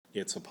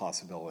it's a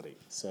possibility.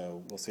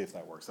 So we'll see if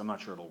that works. I'm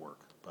not sure it'll work,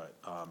 but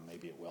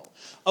maybe it will.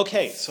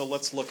 Okay, so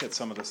let's look at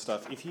some of the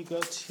stuff. If you go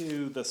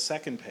to the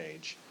second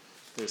page,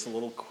 there's a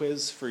little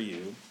quiz for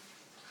you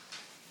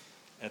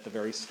at the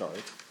very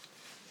start.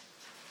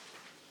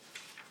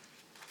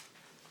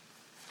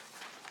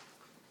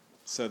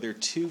 So there are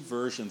two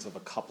versions of a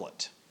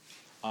couplet.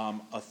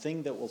 A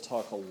thing that we'll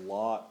talk a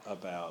lot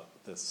about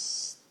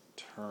this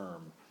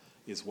term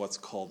is what's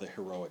called the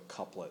heroic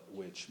couplet,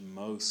 which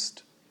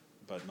most,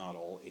 but not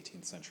all,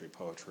 18th century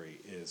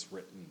poetry is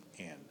written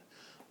in.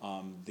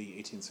 The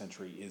 18th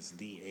century is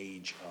the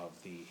age of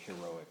the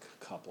heroic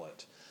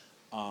couplet,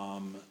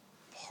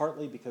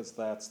 partly because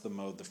that's the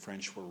mode the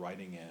French were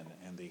writing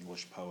in, and the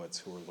English poets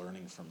who were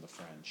learning from the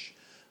French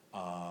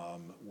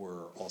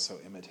were also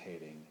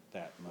imitating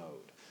that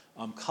mode.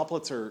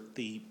 Couplets are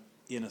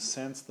in a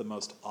sense, the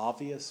most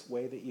obvious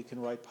way that you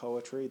can write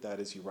poetry. That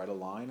is, you write a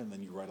line and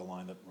then you write a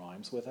line that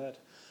rhymes with it.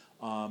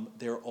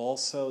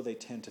 They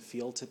tend to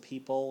feel to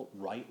people,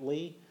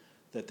 rightly,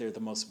 that they're the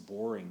most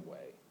boring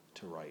way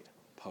to write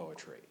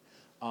poetry.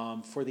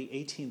 For the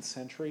 18th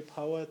century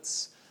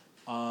poets,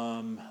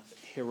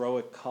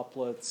 heroic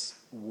couplets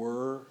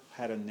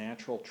had a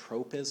natural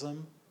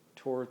tropism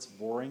towards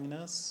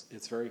boringness.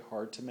 It's very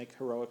hard to make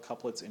heroic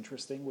couplets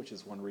interesting, which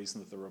is one reason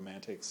that the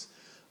Romantics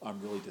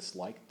really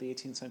disliked the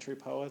 18th century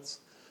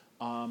poets.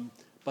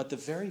 But the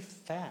very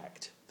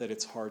fact that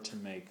it's hard to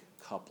make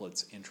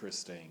couplets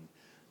interesting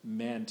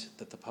meant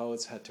that the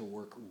poets had to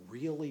work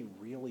really,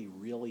 really,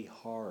 really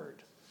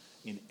hard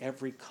in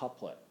every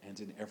couplet and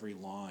in every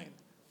line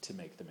to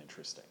make them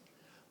interesting.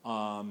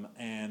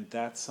 And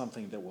that's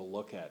something that we'll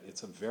look at.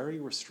 It's a very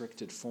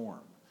restricted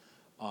form,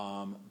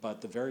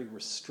 but the very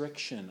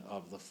restriction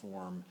of the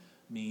form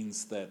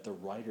means that the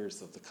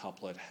writers of the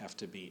couplet have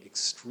to be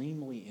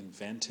extremely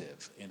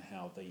inventive in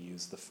how they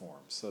use the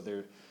form. So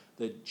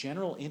the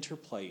general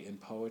interplay in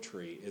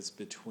poetry is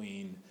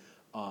between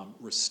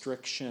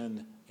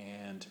restriction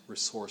and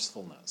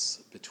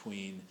resourcefulness,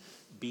 between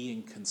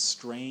being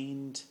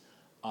constrained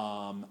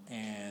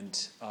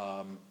and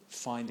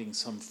finding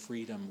some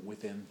freedom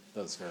within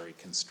those very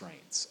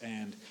constraints.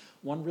 And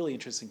one really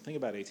interesting thing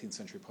about 18th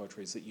century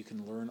poetry is that you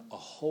can learn a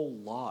whole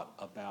lot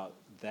about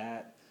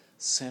that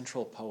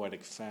central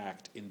poetic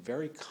fact in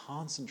very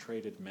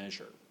concentrated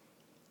measure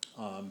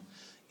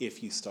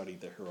if you study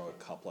the heroic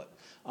couplet.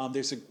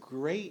 There's a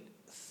great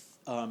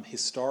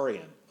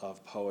historian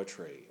of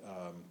poetry,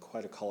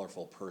 quite a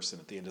colorful person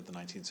at the end of the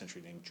 19th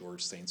century named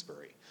George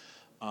Saintsbury,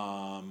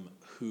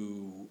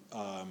 who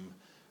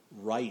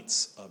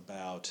writes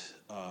about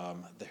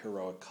the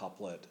heroic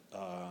couplet.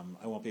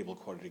 I won't be able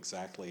to quote it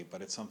exactly,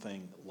 but it's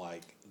something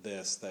like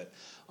this, that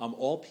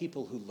all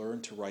people who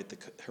learned to write the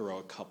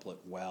heroic couplet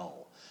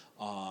well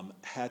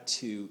had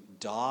to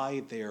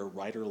dye their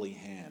writerly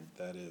hand.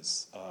 That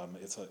is,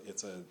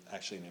 it's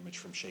actually an image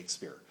from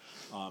Shakespeare.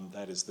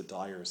 That is, the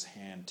dyer's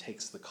hand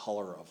takes the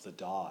color of the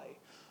dye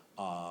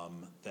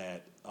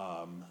that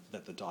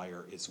the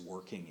dyer is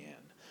working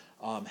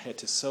in. Had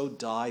to so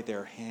dye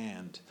their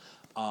hand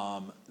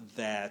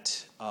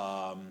that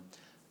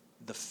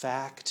the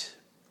fact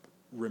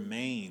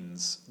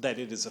remains that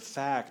it is a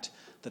fact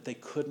that they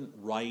couldn't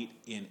write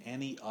in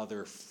any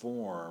other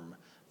form.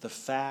 The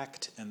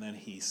fact, and then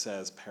he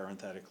says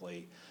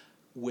parenthetically,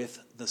 with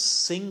the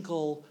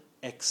single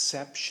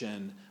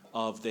exception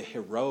of the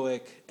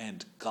heroic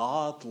and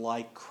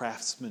godlike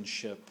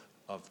craftsmanship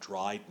of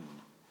Dryden,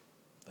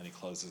 then he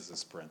closes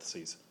his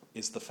parentheses,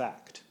 is the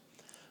fact.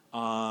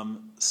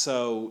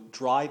 So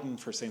Dryden,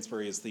 for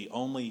Saintsbury, is the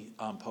only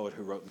poet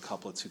who wrote in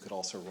couplets who could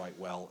also write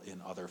well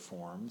in other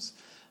forms.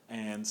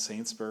 And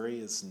Saintsbury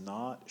is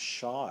not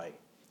shy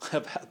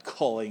about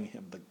calling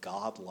him the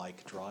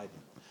godlike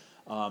Dryden.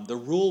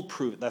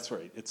 That's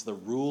right, it's the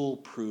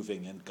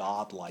rule-proving and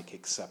godlike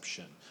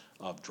exception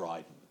of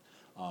Dryden.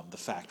 The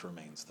fact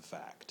remains the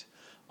fact.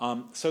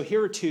 So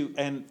here are two,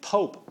 and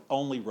Pope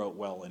only wrote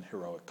well in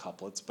heroic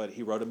couplets, but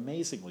he wrote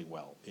amazingly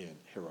well in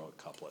heroic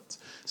couplets.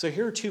 So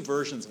here are two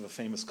versions of a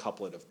famous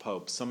couplet of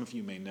Pope. Some of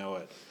you may know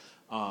it,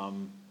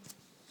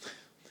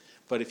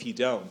 but if you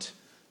don't,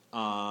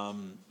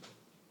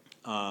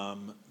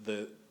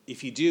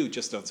 if you do,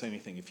 just don't say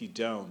anything. If you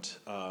don't,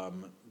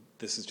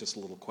 this is just a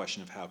little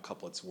question of how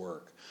couplets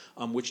work.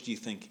 Which do you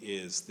think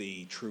is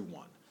the true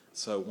one?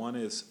 So one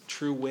is,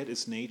 true wit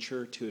is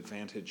nature to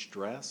advantage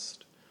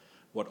dressed,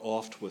 what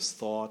oft was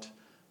thought,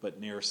 but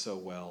ne'er so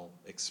well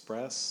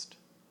expressed.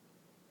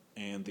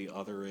 And the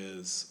other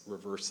is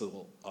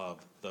reversal of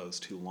those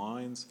two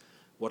lines.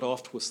 What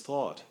oft was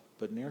thought,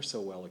 but ne'er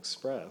so well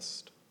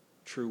expressed.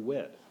 True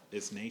wit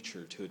is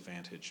nature to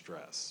advantage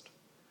dressed.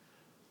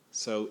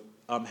 So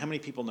how many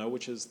people know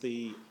which is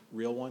the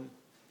real one?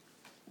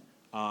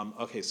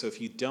 Okay, so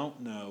if you don't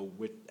know,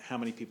 how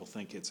many people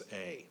think it's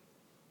A?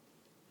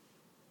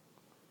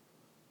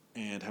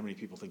 And how many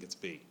people think it's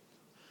B?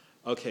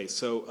 Okay,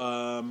 so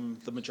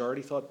the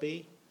majority thought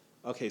B?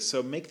 Okay,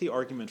 so make the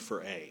argument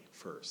for A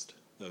first,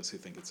 those who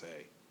think it's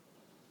A.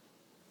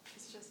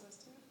 It's just us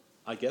two?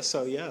 I guess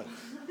so, yeah. I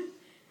don't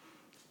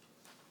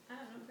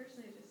know,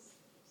 personally it just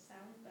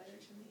sounds better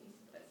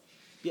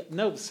Yeah,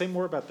 no, say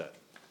more about that.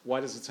 Why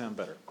does it sound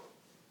better?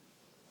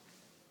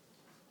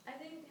 I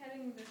think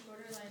having the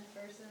shorter line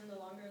first and then the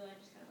longer line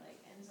just kind of like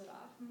ends it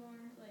off more.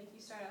 Like you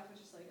start off with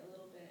just like a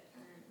little bit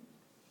and then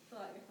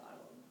fill out your thought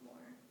a little bit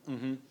more.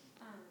 Mm-hmm.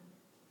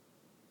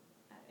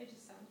 It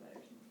just sounds better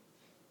to me.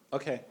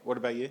 Okay, what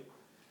about you?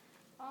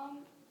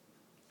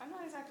 I'm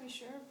not exactly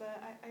sure,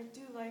 but I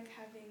do like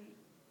having,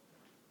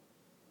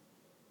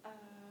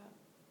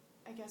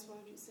 I guess, what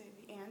would you say,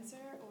 the answer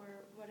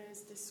or what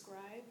is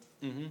described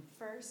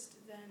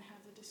first, then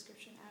have the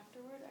description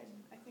afterward.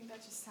 I think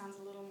that just sounds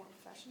a little more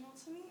professional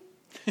to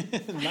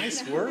me.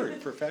 Nice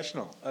word,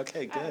 professional.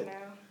 Okay, I don't good.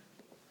 know.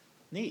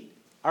 Neat.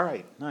 All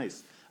right,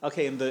 nice.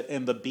 Okay, and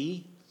the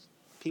B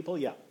people,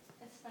 yeah.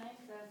 It's funny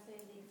because I would say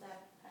the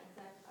exact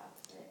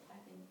opposite. I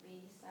think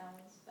B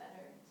sounds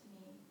better to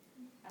me.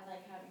 I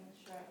like having the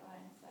short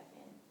line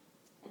second.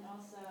 And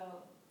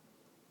also,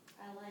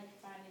 I like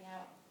finding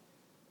out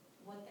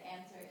what the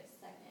answer is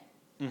second.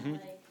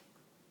 Mm-hmm. I like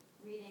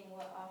reading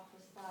what oft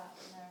was thought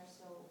and they're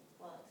so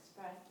well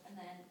expressed. And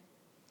then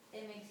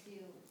it makes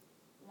you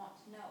want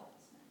to know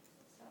what's next.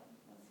 So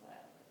that's what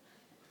I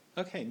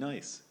like. Okay,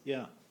 nice.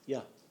 Yeah,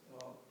 yeah.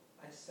 Well,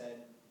 I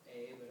said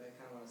A, but I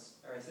kind of want to,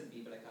 or I said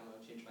B, but I kind of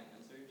want to change my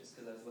answer just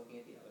because I was looking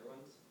at the other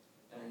ones,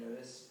 and I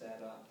noticed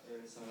that,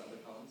 or some of the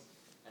other poems,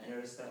 and I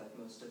noticed that like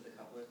most of the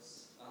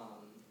couplets,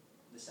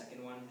 the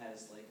second one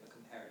has like a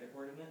comparative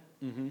word in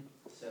it,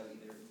 so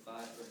either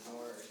but or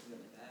nor or something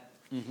like that.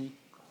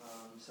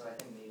 So I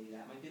think maybe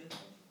that might be the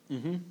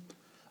thing.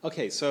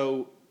 Okay,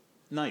 so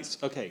nice.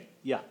 Okay,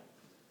 yeah.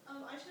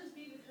 I chose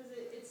B because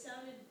it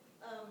sounded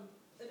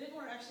a bit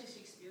more actually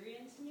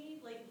Shakespearean to me.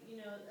 Like, you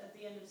know, at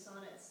the end of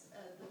sonnets,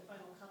 the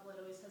final couplet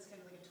always has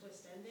kind of like a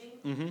twist ending.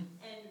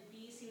 And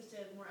B seems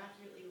to more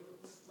accurately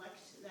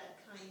reflect that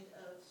kind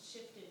of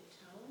shifted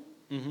tone.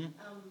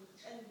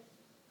 And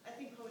I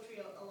think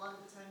poetry a lot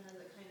of the time has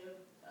a kind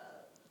of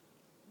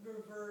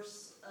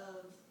reverse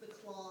of the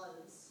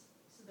clause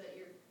so that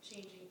you're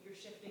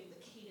shifting the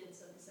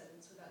cadence of the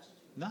sentence without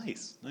changing the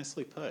Nice.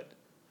 Nicely put.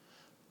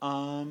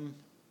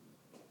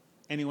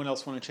 Anyone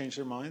else want to change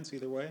their minds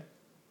either way?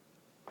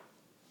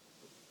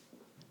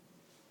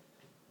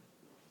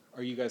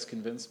 Are you guys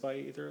convinced by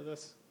either of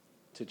this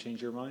to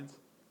change your minds?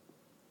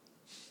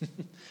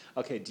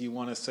 Okay, do you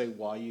want to say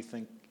why you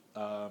think,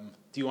 do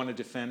you want to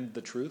defend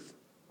the truth,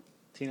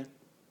 Tina?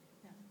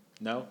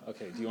 No. No?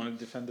 Okay, do you want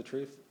to defend the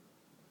truth?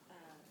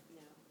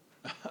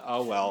 No.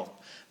 Oh, well,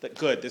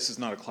 good. This is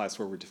not a class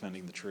where we're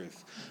defending the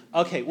truth.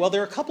 Okay, well,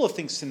 there are a couple of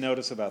things to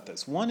notice about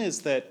this. One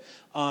is that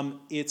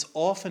it's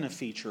often a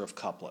feature of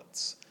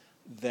couplets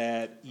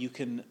that you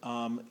can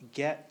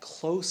get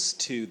close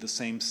to the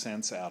same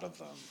sense out of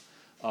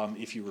them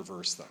if you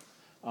reverse them.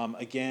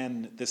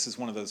 Again, this is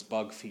one of those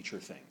bug feature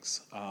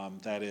things.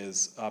 That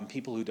is,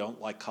 people who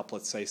don't like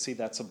couplets say, see,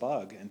 that's a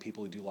bug, and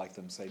people who do like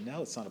them say,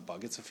 no, it's not a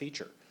bug, it's a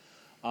feature.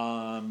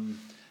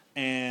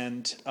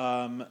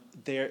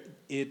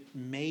 It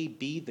may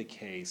be the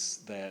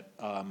case that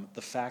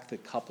the fact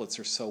that couplets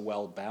are so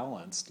well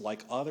balanced,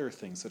 like other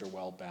things that are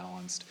well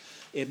balanced,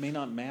 it may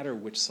not matter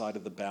which side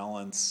of the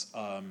balance.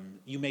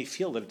 You may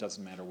feel that it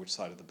doesn't matter which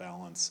side of the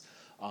balance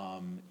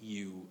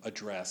you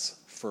address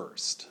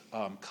first.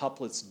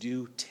 Couplets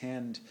do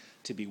tend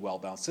to be well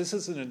balanced. This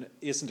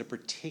isn't a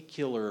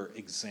particular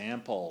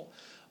example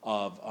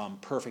of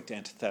perfect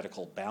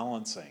antithetical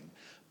balancing,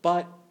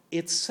 but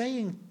it's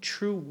saying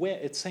true wit.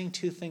 It's saying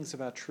two things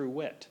about true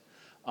wit.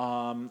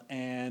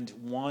 And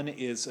one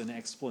is an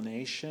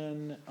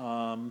explanation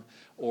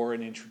or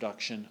an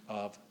introduction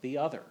of the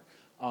other.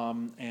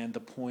 And the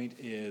point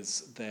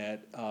is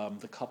that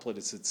the couplet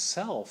is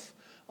itself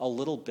a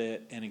little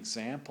bit an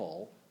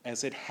example,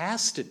 as it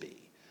has to be,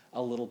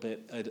 a little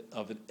bit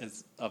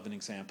of an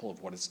example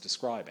of what it's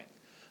describing.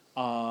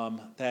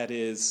 That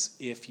is,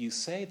 if you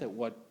say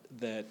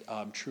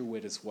that true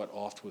wit is what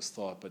oft was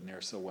thought but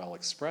ne'er so well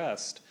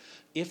expressed,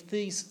 if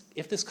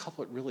this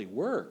couplet really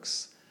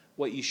works,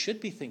 what you should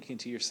be thinking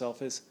to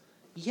yourself is,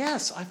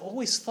 yes, I've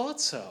always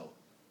thought so,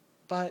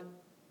 but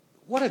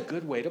what a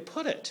good way to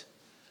put it.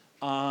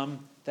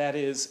 That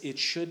is, it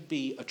should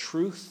be a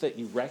truth that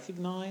you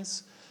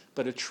recognize,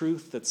 but a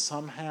truth that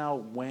somehow,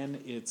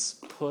 when it's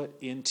put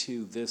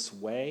into this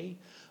way,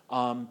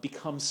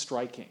 becomes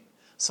striking.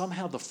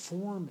 Somehow the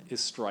form is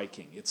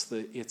striking.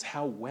 It's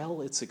how well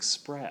it's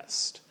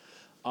expressed,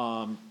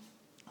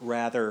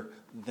 rather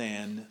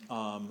than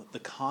the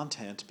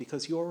content,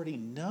 because you already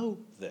know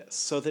this.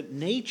 So that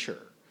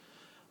nature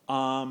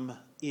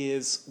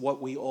is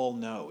what we all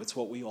know. It's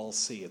what we all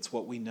see. It's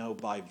what we know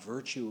by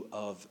virtue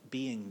of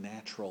being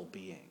natural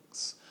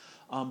beings.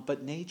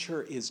 But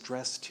nature is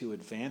dressed to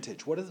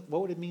advantage. What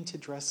would it mean to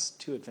dress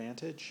to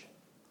advantage?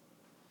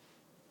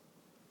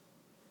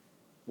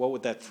 What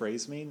would that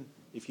phrase mean?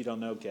 If you don't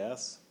know,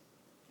 guess.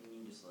 You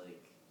mean just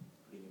like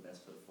putting your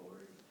best foot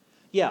forward?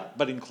 Yeah,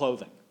 but in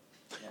clothing.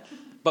 Yeah.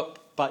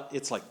 But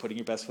it's like putting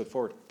your best foot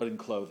forward, but in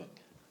clothing.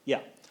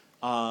 Yeah.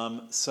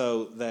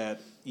 So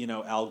that,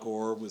 Al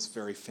Gore was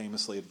very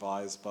famously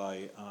advised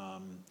by,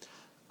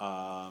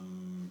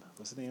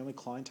 was it Naomi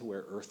Klein to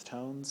wear earth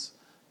tones?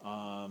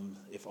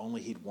 If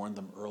only he'd warned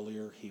them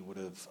earlier, he would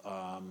have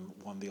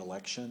won the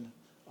election,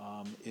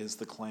 is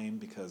the claim,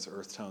 because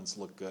earth tones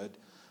look good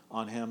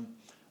on him.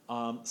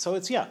 So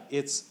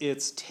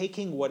it's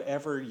taking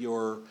whatever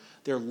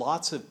there are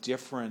lots of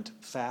different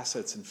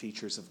facets and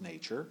features of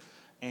nature,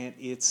 and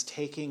it's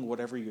taking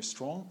whatever your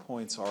strong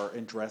points are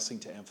and dressing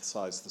to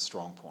emphasize the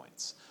strong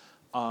points.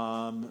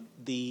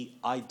 The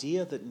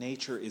idea that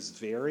nature is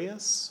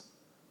various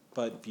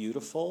but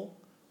beautiful,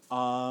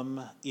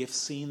 if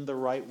seen the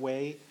right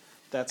way,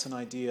 that's an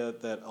idea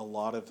that a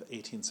lot of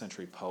 18th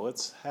century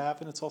poets have,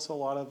 and it's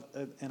also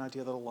an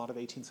idea that a lot of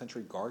 18th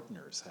century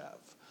gardeners have.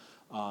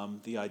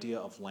 The idea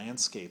of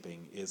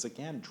landscaping is,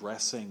 again,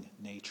 dressing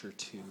nature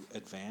to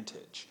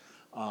advantage,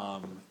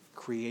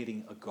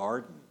 creating a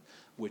garden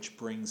which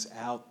brings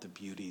out the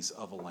beauties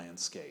of a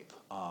landscape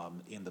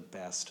in the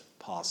best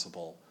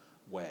possible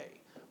way.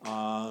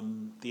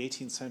 The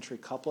 18th century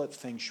couplet,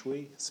 feng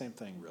shui, same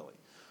thing, really.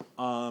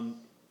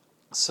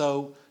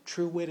 So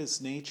true wit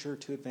is nature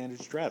to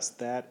advantage dress.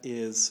 That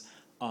is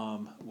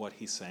what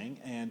he's saying,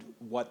 and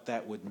what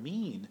that would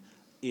mean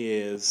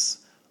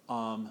is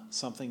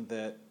something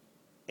that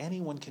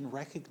anyone can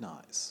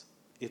recognize.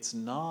 It's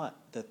not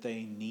that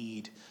they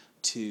need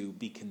to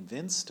be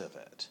convinced of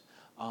it.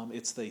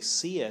 It's they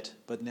see it,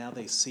 but now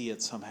they see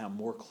it somehow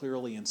more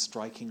clearly and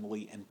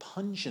strikingly and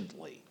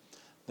pungently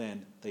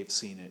than they've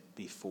seen it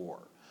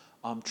before.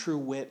 True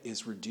wit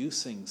is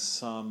reducing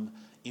some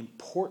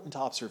important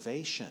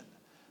observation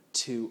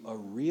to a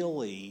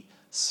really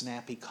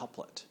snappy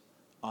couplet.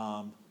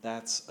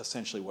 That's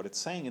essentially what it's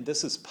saying. And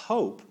this is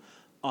Pope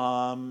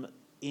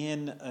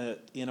in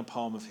a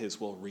poem of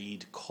his we'll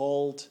read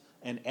called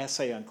An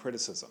Essay on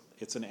Criticism.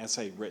 It's an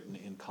essay written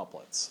in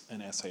couplets,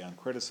 an essay on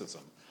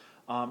criticism.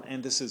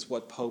 And this is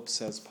what Pope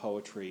says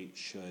poetry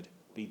should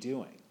be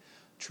doing.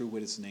 True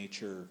wit is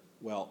nature.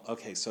 Well,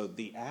 okay, so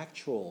the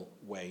actual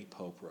way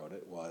Pope wrote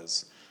it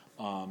was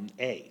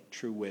A,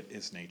 true wit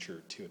is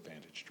nature to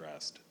advantage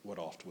dressed, what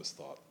oft was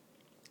thought,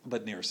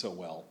 but ne'er so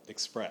well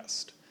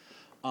expressed.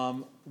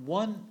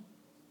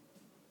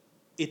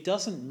 It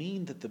doesn't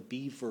mean that the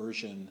B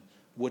version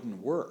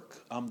wouldn't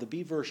work. The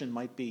B version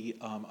might be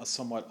a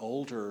somewhat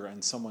older,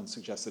 and someone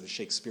suggested a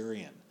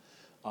Shakespearean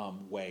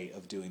way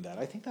of doing that.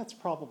 I think that's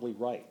probably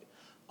right.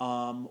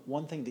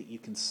 One thing that you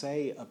can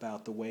say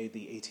about the way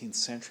the 18th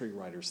century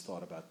writers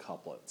thought about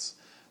couplets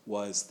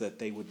was that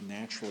they would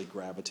naturally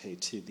gravitate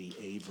to the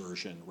A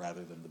version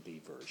rather than the B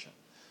version.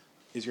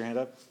 Is your hand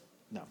up?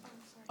 No.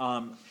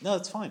 No,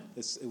 it's fine.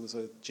 It was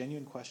a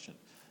genuine question.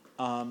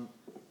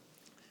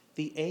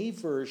 The A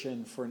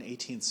version for an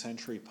 18th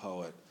century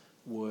poet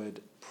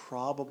would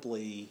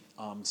probably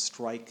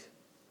strike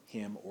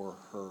him or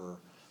her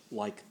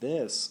like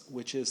this,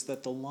 which is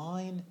that the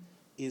line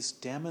is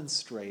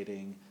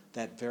demonstrating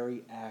that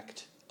very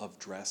act of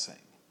dressing.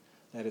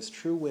 That is,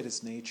 true wit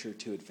is nature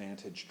to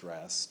advantage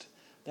dressed.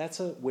 That's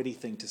a witty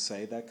thing to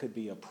say. That could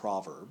be a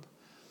proverb.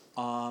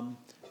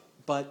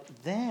 But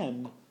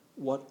then,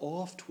 what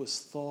oft was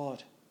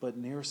thought but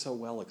ne'er so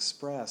well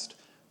expressed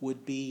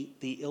would be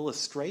the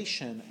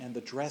illustration and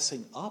the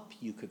dressing up,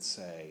 you could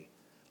say,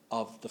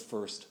 of the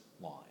first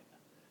line.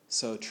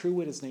 So true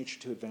wit is nature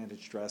to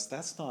advantage dress.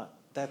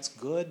 That's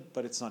good,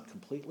 but it's not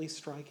completely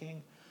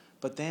striking.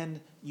 But then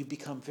you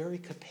become very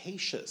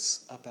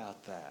capacious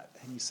about that.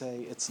 And you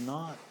say it's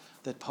not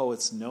that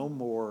poets know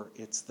more,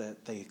 it's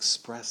that they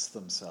express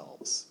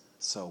themselves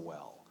so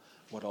well.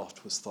 What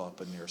oft was thought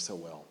but ne'er so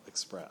well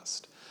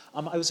expressed.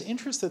 I was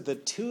interested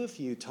that two of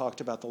you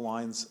talked about the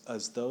lines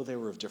as though they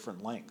were of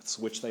different lengths,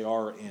 which they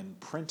are in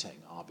printing,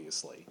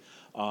 obviously.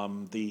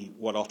 The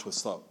what oft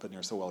was thought but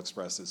ne'er so well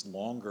expressed is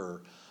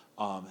longer,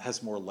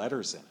 has more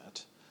letters in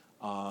it.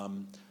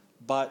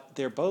 But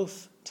they're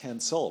both 10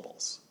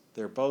 syllables.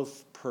 They're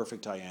both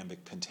perfect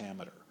iambic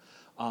pentameter.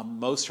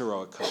 Most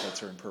heroic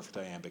couplets are in perfect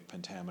iambic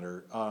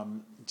pentameter.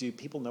 Do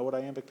people know what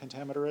iambic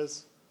pentameter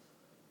is?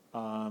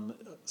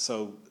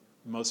 So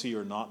most of you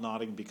are not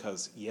nodding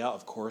because, yeah,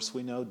 of course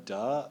we know,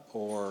 duh,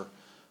 or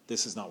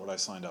this is not what I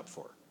signed up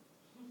for.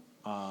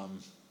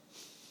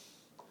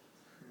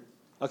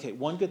 Okay,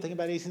 one good thing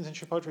about 18th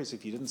century poetry is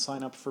if you didn't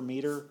sign up for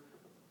meter,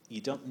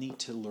 you don't need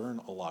to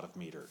learn a lot of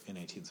meter in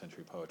 18th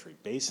century poetry.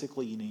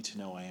 Basically, you need to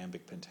know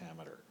iambic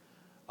pentameter.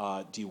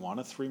 Do you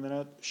want a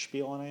 3-minute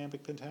spiel on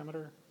iambic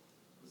pentameter?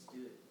 Let's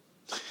do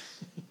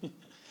it.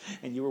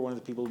 And you were one of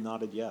the people who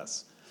nodded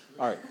yes.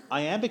 All right,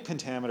 iambic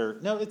pentameter,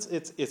 no,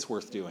 it's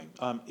worth doing.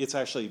 It's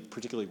actually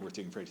particularly worth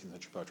doing for 18th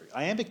century poetry.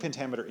 Iambic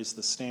pentameter is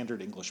the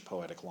standard English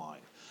poetic line.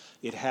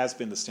 It has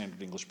been the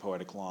standard English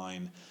poetic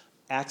line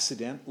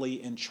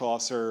accidentally in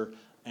Chaucer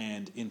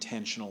and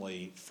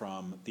intentionally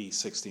from the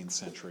 16th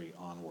century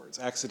onwards.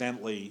 By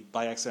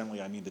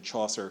accidentally I mean that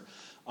Chaucer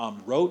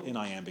wrote in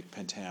iambic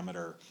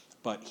pentameter,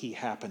 but he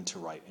happened to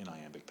write in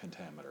iambic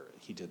pentameter.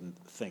 He didn't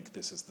think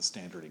this is the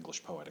standard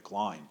English poetic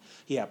line.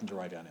 He happened to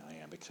write in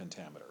iambic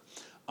pentameter.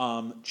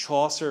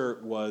 Chaucer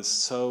was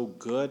so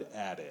good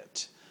at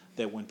it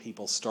that when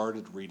people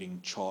started reading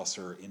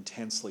Chaucer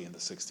intensely in the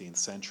 16th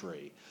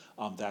century,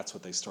 that's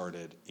what they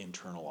started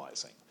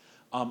internalizing.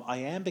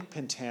 Iambic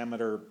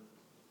pentameter,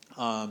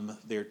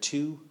 there are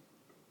two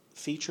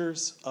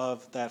features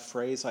of that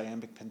phrase,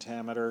 iambic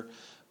pentameter,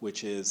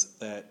 which is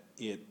that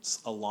it's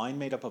a line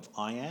made up of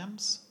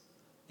iambs,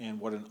 and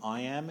what an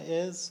iamb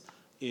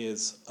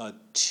is a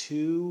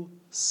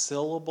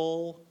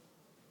two-syllable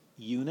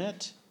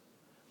unit.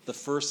 The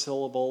first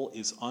syllable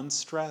is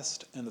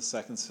unstressed, and the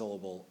second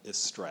syllable is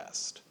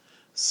stressed.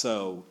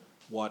 So,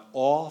 what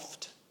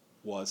oft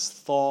was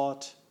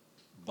thought,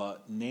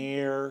 but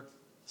ne'er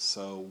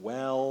so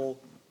well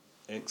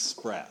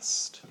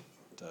expressed.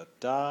 Da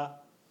da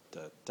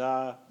da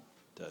da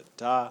da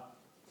da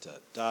da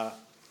da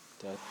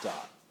da da.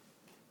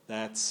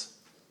 That's,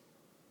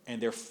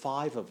 and there are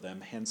 5 of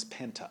them, hence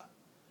penta.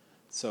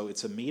 So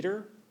it's a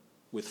meter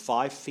with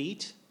 5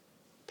 feet,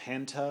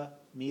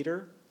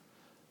 pentameter,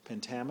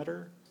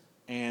 pentameter,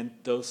 and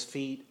those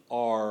feet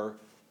are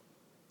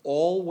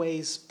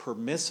always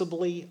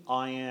permissibly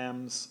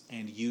iambs,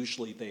 and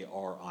usually they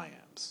are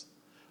iambs.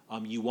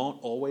 You won't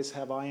always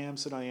have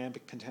iambs in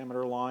iambic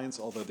pentameter lines,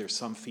 although there's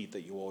some feet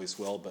that you always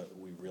will, but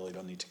we really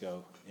don't need to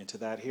go into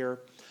that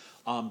here.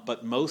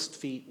 But most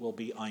feet will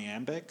be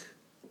iambic,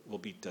 will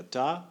be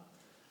da-da,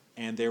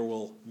 and there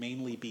will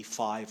mainly be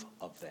 5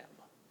 of them.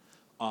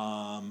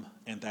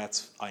 And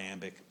that's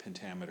iambic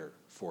pentameter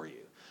for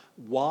you.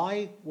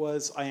 Why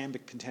was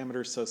iambic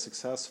pentameter so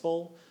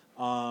successful?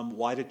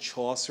 Why did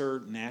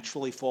Chaucer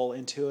naturally fall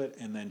into it,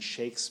 and then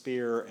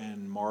Shakespeare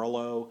and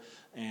Marlowe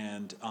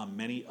and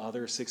many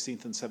other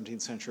 16th and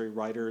 17th century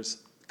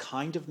writers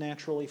kind of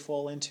naturally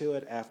fall into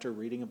it after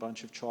reading a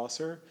bunch of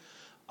Chaucer?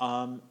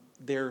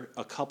 There are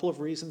a couple of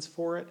reasons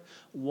for it.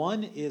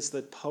 One is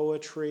that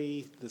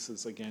poetry, this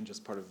is again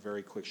just part of a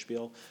very quick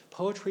spiel,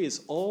 poetry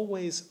is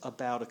always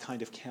about a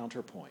kind of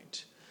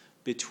counterpoint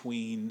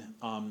between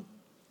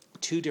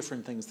two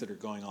different things that are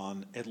going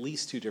on, at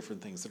least two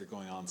different things that are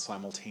going on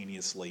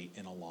simultaneously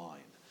in a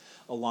line.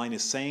 A line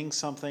is saying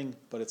something,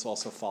 but it's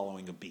also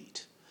following a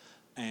beat.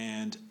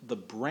 And the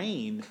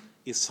brain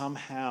is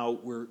somehow,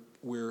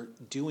 we're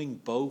doing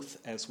both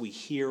as we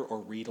hear or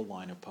read a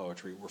line of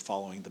poetry. We're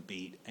following the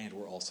beat and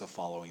we're also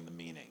following the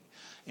meaning.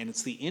 And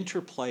it's the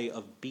interplay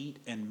of beat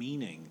and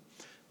meaning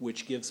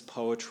which gives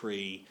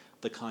poetry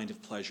the kind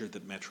of pleasure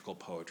that metrical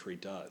poetry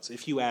does.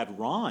 If you add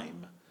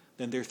rhyme,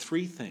 then there are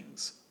 3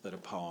 things that a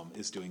poem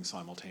is doing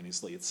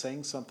simultaneously. It's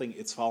saying something,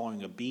 it's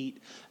following a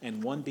beat,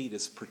 and one beat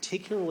is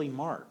particularly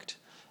marked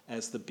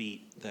as the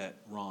beat that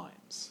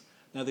rhymes.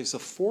 Now there's a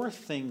 4th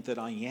thing that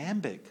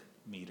iambic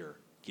meter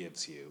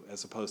gives you,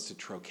 as opposed to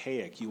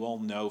trochaic. You all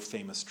know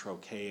famous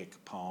trochaic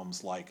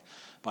poems like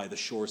 "By the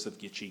Shores of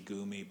Gitche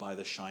Gumee," "By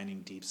the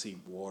Shining Deep-Sea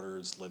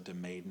Waters Lived a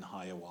Maiden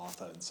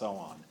Hiawatha," and so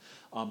on.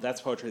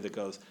 That's poetry that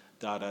goes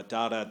da da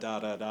da da da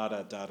da da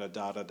da da da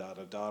da da da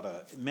da da.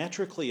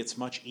 Metrically, it's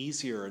much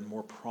easier and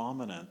more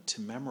prominent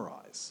to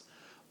memorize.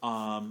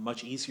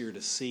 Much easier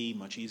to see,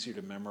 much easier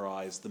to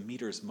memorize. The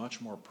meter is much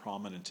more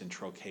prominent in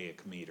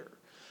trochaic meter.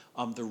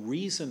 The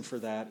reason for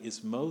that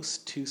is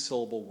most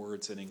 2-syllable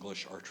words in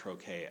English are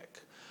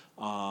trochaic.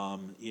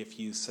 If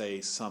you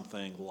say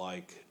something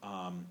like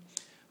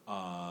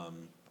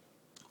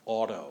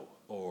auto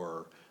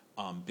or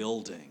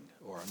building,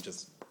 or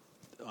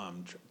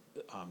I'm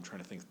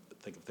trying to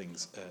think of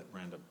things at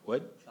random.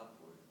 What?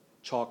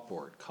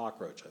 Chalkboard.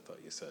 Cockroach, I thought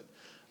you said.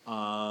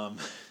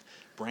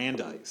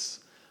 Brandeis.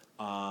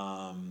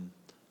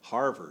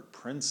 Harvard.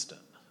 Princeton.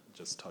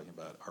 Just talking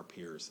about our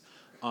peers.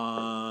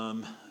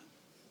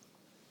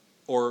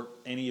 Or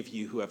any of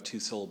you who have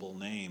 2-syllable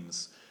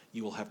names,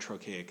 you will have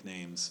trochaic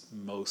names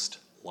most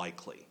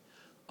likely.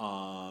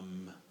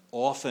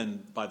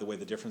 Often, by the way,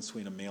 the difference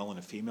between a male and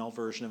a female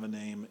version of a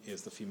name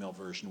is the female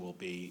version will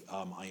be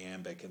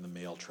iambic and the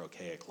male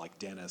trochaic, like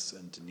Dennis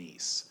and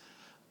Denise.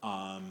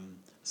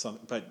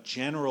 But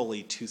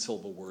generally,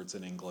 2-syllable words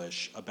in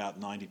English, about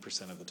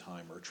 90% of the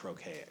time, are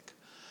trochaic.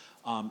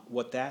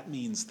 What that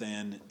means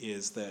then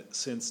is that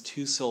since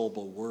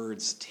 2-syllable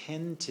words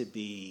tend to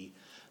be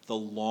the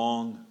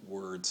long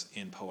words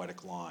in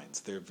poetic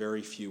lines, there are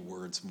very few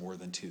words more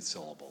than 2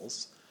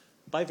 syllables.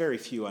 By very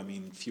few, I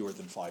mean fewer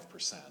than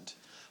 5%.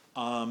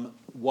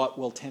 What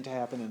will tend to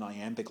happen in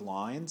iambic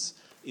lines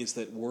is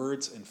that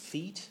words and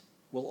feet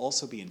will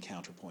also be in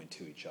counterpoint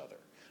to each other.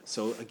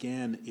 So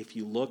again, if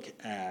you look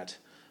at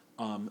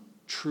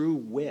true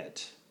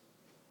wit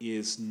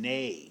is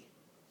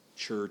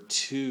nature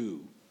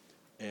to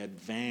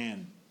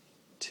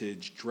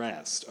advantage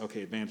dressed.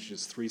 Okay, advantage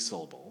is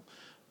 3-syllable.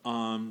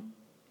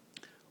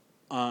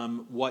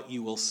 What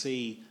you will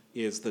see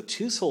is the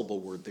 2-syllable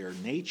word there,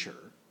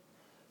 nature,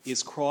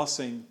 is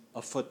crossing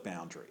a foot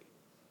boundary.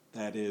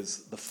 That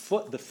is, the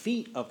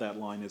feet of that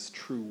line is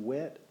true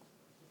wit,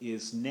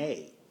 is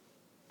nay.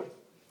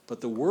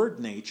 But the word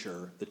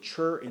nature, the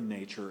chur in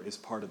nature, is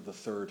part of the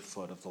 3rd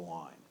foot of the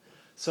line.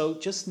 So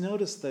just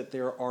notice that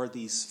there are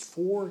these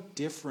 4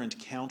 different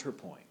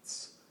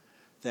counterpoints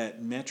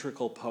that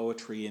metrical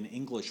poetry in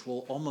English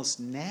will almost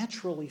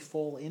naturally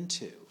fall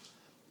into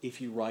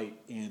if you write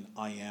in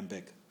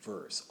iambic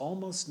verse.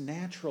 Almost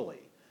naturally,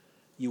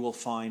 you will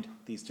find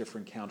these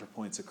different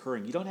counterpoints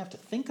occurring. You don't have to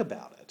think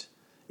about it.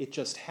 It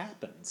just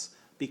happens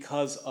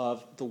because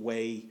of the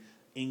way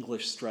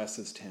English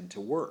stresses tend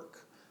to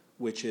work,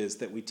 which is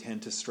that we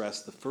tend to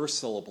stress the first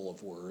syllable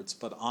of words,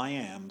 but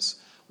I-ams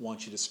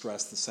want you to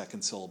stress the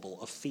second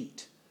syllable of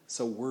feet.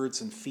 So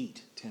words and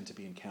feet tend to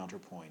be in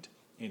counterpoint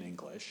in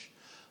English.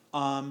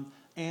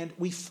 And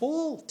we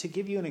fall, to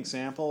give you an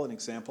example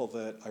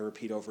that I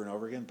repeat over and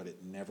over again, but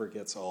it never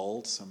gets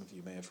old. Some of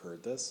you may have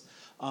heard this.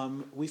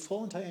 We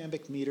fall into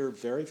iambic meter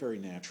very, very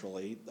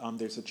naturally.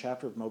 There's a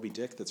chapter of Moby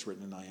Dick that's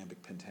written in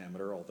iambic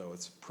pentameter, although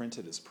it's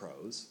printed as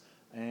prose.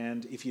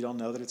 And if you don't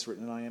know that it's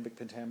written in iambic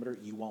pentameter,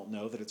 you won't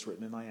know that it's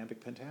written in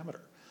iambic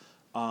pentameter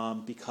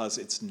because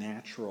it's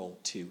natural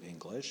to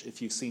English.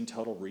 If you've seen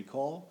Total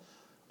Recall,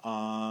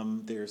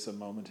 there's a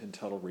moment in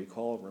Total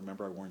Recall.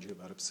 Remember I warned you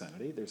about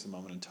obscenity. There's a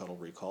moment in Total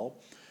Recall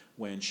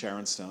when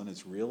Sharon Stone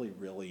is really,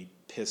 really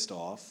pissed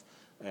off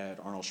at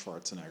Arnold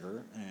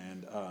Schwarzenegger,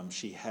 and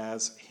she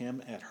has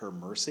him at her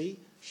mercy.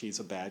 She's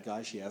a bad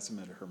guy. She has him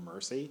at her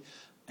mercy.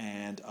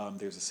 And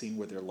there's a scene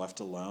where they're left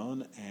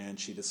alone, and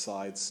she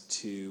decides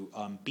to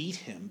beat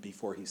him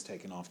before he's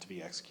taken off to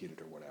be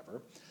executed or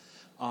whatever.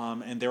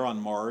 And they're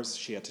on Mars.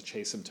 She had to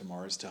chase him to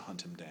Mars to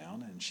hunt him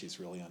down, and she's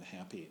really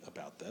unhappy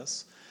about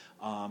this.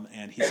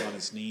 And he's on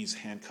his knees,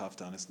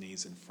 handcuffed on his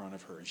knees in front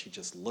of her, and she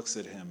just looks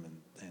at him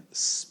and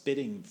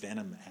spitting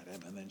venom at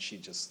him, and then she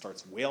just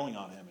starts wailing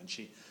on him, and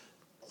she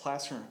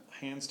clasps her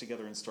hands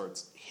together and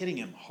starts hitting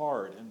him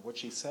hard. And what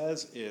she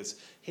says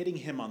is, hitting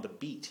him on the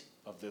beat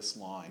of this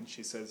line,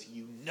 she says,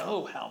 "You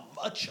know how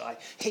much I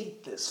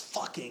hate this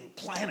fucking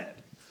planet."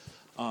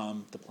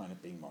 The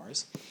planet being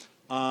Mars.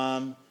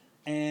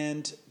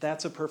 And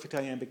that's a perfect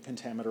iambic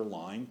pentameter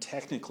line.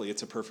 Technically,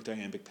 it's a perfect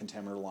iambic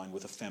pentameter line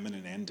with a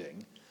feminine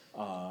ending,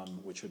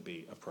 which would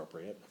be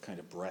appropriate, a kind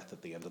of breath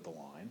at the end of the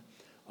line.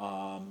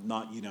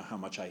 Not, "You know how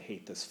much I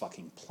hate this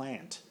fucking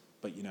plant,"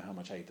 but "You know how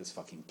much I hate this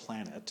fucking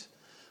planet."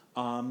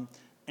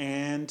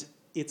 And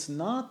it's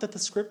not that the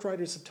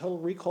scriptwriters of Total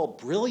Recall,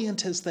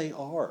 brilliant as they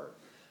are,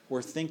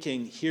 were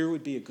thinking here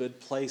would be a good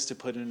place to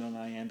put in an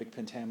iambic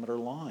pentameter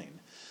line.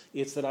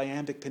 It's that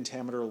iambic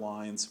pentameter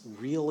lines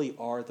really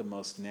are the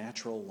most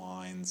natural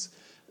lines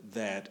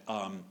that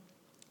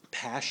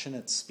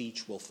passionate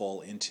speech will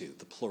fall into.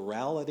 The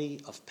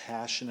plurality of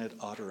passionate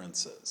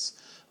utterances,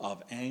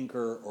 of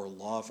anger or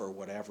love or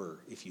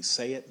whatever, if you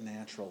say it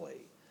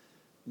naturally,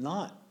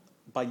 not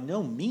by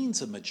no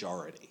means a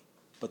majority,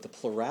 but the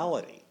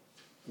plurality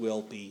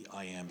will be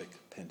iambic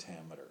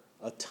pentameter.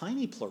 A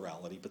tiny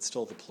plurality, but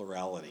still the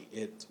plurality.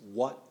 It's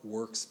what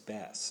works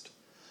best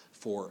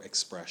for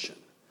expression.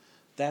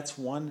 That's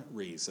one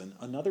reason.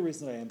 Another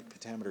reason that iambic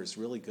pentameter is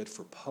really good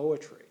for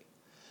poetry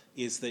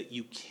is that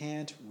you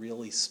can't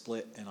really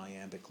split an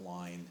iambic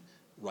line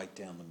right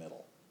down the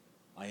middle.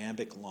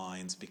 Iambic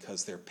lines,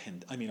 because they're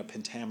a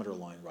pentameter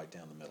line right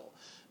down the middle,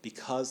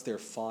 because they're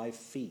 5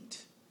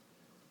 feet,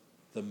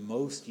 the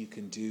most you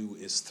can do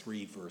is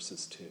 3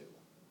 versus 2.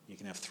 You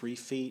can have 3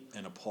 feet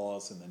and a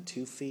pause and then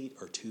 2 feet,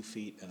 or 2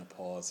 feet and a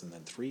pause and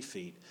then 3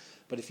 feet.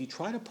 But if you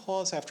try to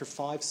pause after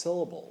 5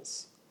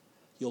 syllables,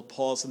 you'll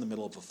pause in the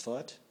middle of a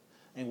foot.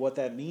 And what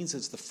that means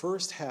is the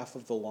first half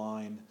of the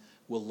line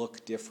will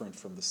look different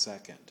from the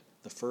second.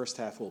 The first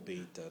half will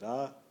be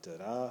da-da,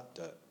 da-da,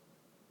 da.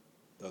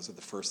 Those are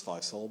the first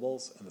 5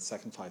 syllables. And the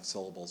second 5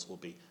 syllables will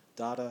be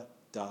da-da,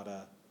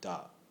 da-da,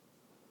 da.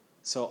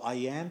 So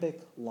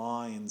iambic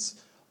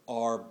lines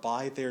are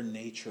by their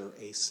nature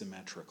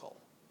asymmetrical.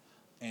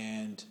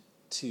 And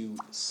to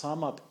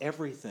sum up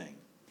everything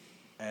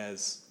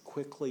as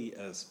quickly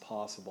as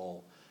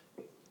possible,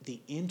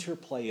 the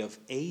interplay of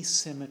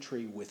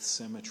asymmetry with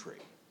symmetry,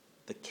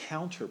 the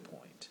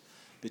counterpoint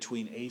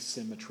between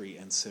asymmetry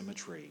and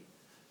symmetry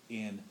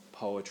in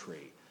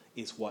poetry,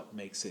 is what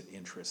makes it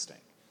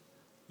interesting.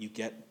 You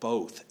get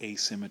both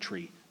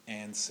asymmetry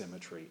and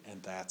symmetry,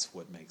 and that's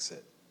what makes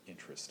it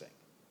interesting.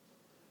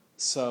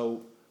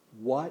 So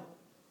what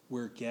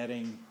we're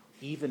getting,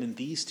 even in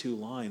these 2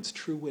 lines,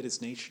 true wit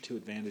is nature to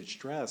advantage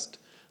dressed,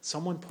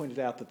 someone pointed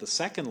out that the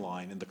second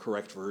line in the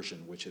correct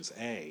version, which is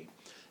A,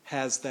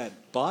 has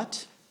that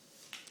but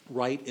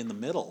right in the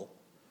middle,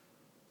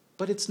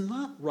 but it's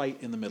not right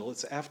in the middle.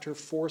 It's after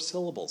 4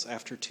 syllables,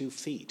 after 2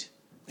 feet,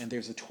 and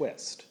there's a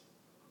twist.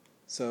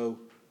 So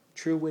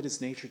true wit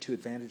is nature to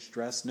advantage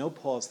dressed, no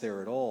pause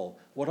there at all.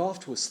 What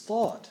oft was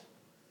thought,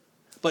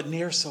 but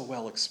ne'er so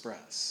well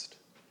expressed.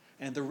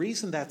 And the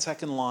reason that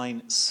second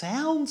line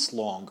sounds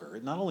longer,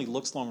 it not only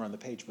looks longer on the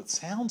page, but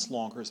sounds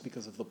longer, is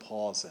because of the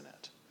pause in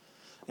it.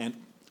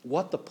 And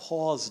what the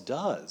pause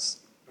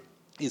does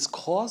is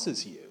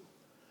causes you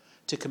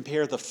to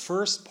compare the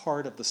first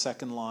part of the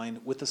second line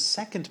with the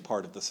second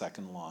part of the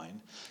second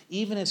line,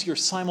 even as you're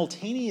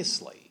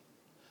simultaneously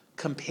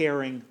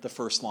comparing the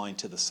first line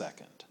to the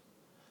second.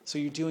 So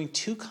you're doing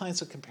 2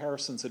 kinds of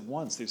comparisons at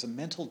once. There's a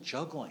mental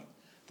juggling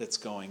that's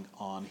going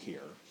on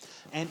here.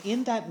 And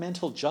in that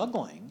mental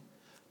juggling,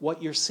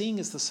 what you're seeing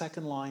is the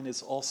second line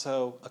is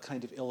also a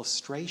kind of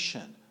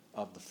illustration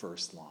of the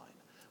first line.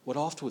 What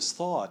oft was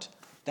thought,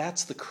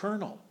 that's the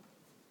kernel.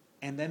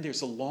 And then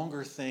there's a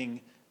longer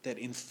thing that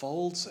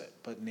enfolds it,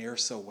 but ne'er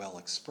so well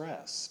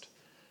expressed,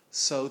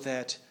 so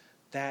that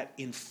that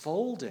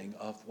enfolding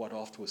of what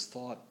oft was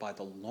thought by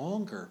the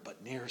longer,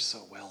 but ne'er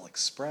so well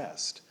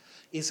expressed,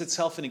 is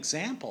itself an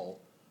example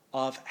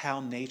of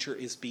how nature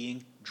is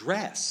being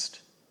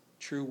dressed.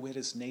 True wit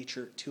is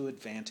nature to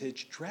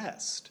advantage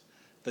dressed.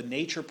 The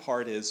nature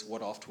part is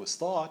what oft was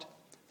thought.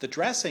 The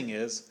dressing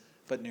is,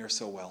 but ne'er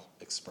so well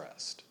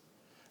expressed.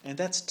 And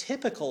that's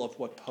typical of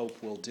what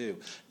Pope will do.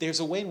 There's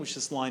a way in which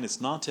this line is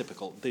not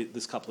typical,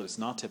 this couplet is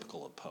not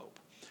typical of Pope.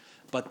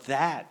 But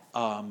that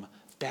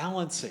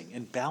balancing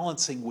and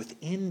balancing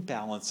within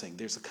balancing,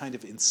 there's a kind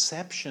of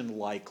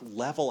inception-like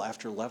level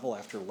after level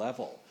after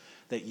level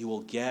that you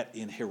will get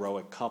in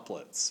heroic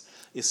couplets,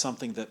 is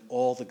something that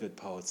all the good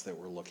poets that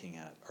we're looking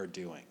at are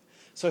doing.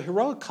 So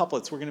heroic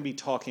couplets, we're going to be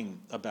talking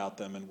about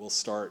them, and we're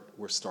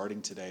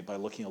starting today by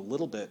looking a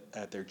little bit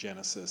at their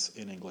genesis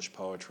in English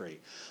poetry.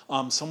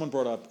 Someone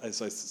brought up,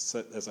 as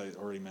I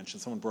already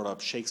mentioned, someone brought up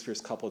Shakespeare's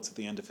couplets at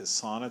the end of his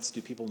sonnets.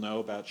 Do people know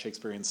about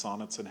Shakespearean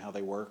sonnets and how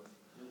they work?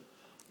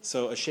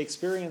 So a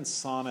Shakespearean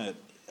sonnet,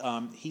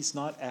 he's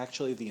not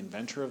actually the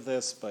inventor of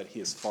this, but he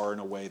is far and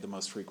away the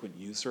most frequent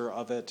user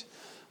of it,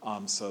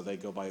 so they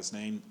go by his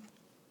name.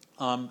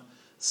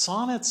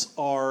 Sonnets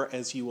are,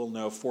 as you will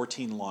know,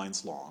 14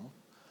 lines long.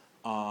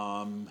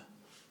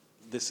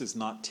 This is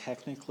not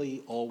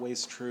technically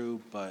always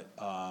true, but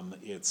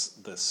it's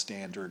the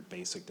standard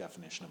basic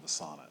definition of a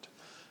sonnet.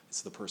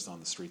 It's the person on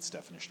the street's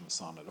definition of a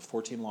sonnet, a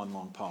 14-line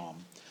long poem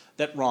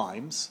that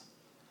rhymes,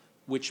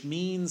 which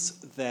means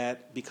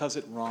that because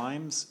it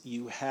rhymes,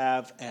 you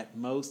have at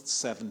most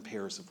 7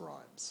 pairs of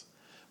rhymes,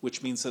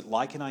 which means that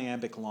like an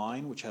iambic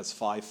line, which has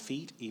 5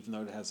 feet, even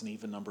though it has an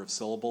even number of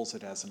syllables,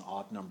 it has an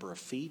odd number of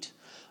feet.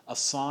 A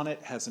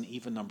sonnet has an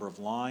even number of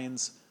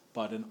lines,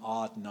 but an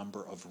odd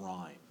number of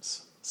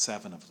rhymes,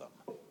 7 of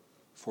them.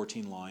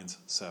 14 lines,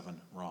 7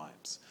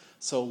 rhymes.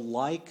 So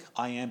like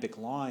iambic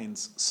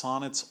lines,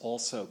 sonnets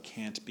also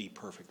can't be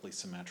perfectly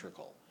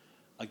symmetrical.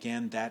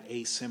 Again, that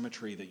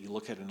asymmetry that you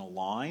look at in a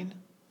line,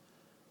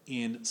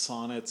 in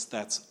sonnets,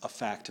 that's a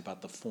fact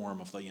about the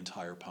form of the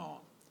entire poem,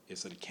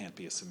 is that it can't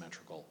be a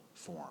symmetrical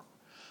form.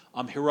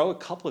 Heroic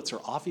couplets are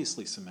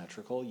obviously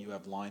symmetrical. You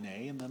have line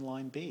A and then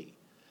line B.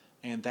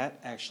 And that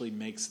actually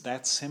makes,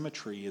 that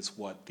symmetry is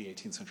what the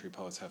 18th century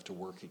poets have to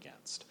work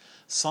against.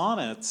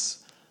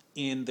 Sonnets,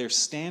 in their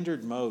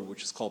standard mode,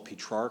 which is called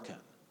Petrarchan,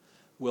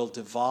 will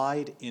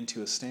divide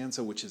into a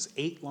stanza which is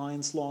 8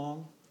 lines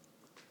long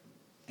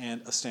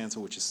and a stanza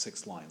which is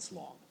 6 lines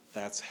long.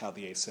 That's how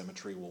the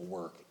asymmetry will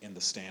work in the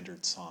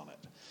standard sonnet.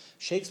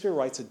 Shakespeare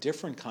writes a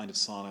different kind of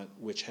sonnet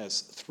which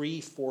has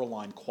 3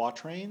 4-line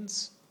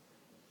quatrains.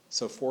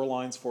 So 4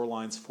 lines, 4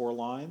 lines, 4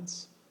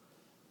 lines.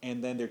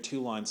 And then there are 2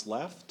 lines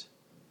left.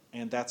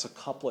 And that's a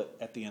couplet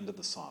at the end of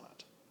the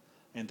sonnet.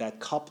 And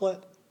that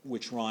couplet,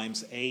 which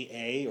rhymes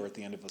AA, or at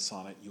the end of a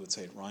sonnet you would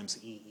say it rhymes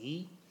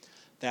EE,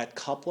 that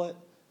couplet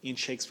in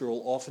Shakespeare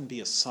will often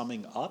be a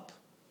summing up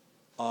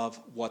of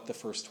what the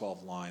first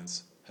 12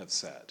 lines have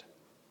said.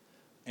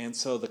 And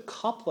so the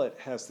couplet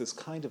has this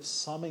kind of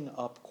summing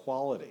up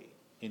quality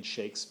in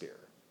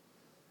Shakespeare.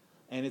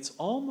 And it's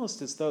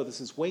almost as though,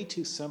 this is way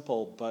too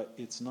simple, but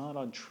it's not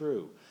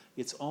untrue.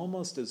 It's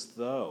almost as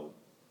though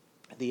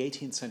the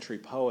 18th century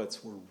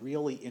poets were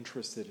really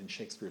interested in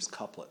Shakespeare's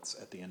couplets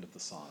at the end of the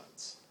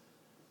sonnets.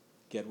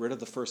 Get rid of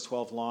the first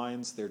 12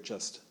 lines, they're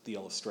just the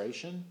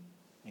illustration,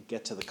 and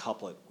get to the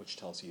couplet, which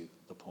tells you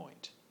the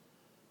point.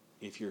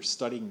 If you're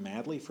studying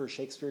madly for a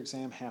Shakespeare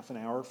exam half an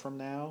hour from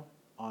now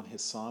on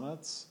his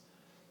sonnets,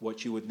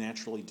 what you would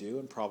naturally do,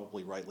 and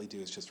probably rightly do,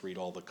 is just read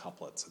all the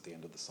couplets at the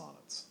end of the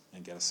sonnets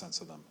and get a sense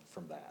of them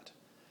from that.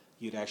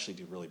 You'd actually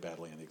do really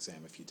badly on the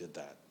exam if you did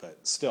that, but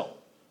still,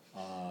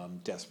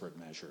 desperate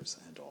measures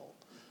and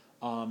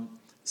all.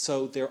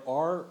 So there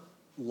are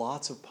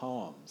lots of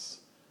poems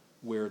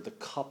where the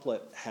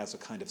couplet has a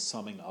kind of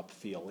summing up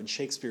feel. In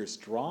Shakespeare's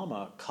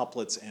drama,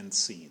 couplets end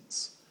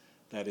scenes.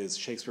 That is,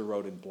 Shakespeare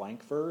wrote in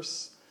blank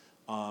verse,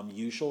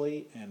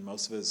 usually, and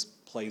most of his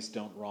plays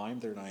don't rhyme.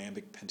 They're an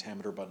iambic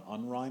pentameter, but an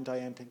unrhymed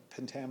iambic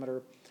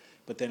pentameter.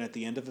 But then at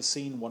the end of a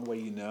scene, one way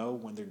you know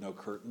when there are no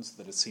curtains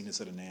that a scene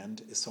is at an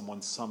end is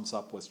someone sums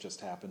up what's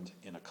just happened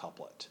in a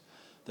couplet.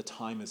 The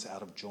time is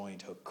out of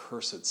joint, O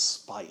cursed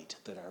spite,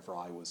 that ever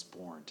I was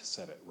born to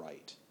set it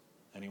right.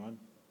 Anyone?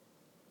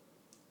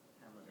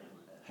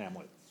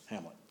 Hamlet.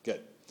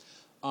 Good.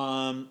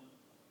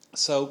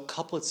 So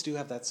couplets do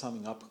have that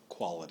summing up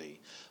quality.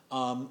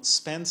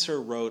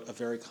 Spenser wrote a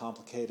very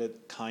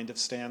complicated kind of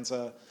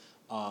stanza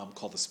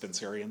called the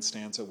Spenserian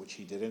stanza, which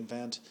he did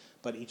invent,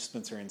 but each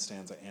Spenserian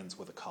stanza ends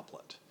with a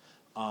couplet.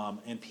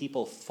 And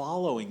people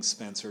following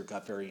Spenser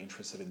got very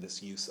interested in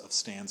this use of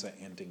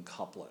stanza-ending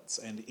couplets.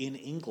 And in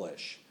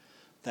English,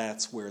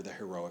 that's where the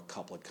heroic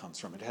couplet comes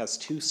from. It has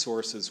 2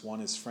 sources.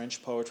 One is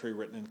French poetry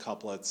written in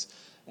couplets,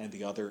 and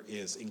the other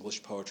is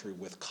English poetry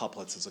with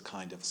couplets as a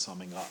kind of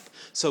summing up.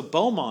 So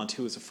Beaumont,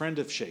 who is a friend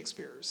of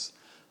Shakespeare's,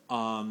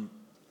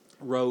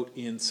 wrote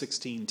in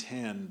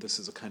 1610, this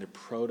is a kind of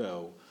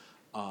proto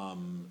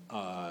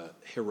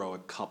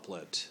heroic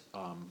couplet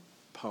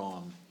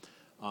poem,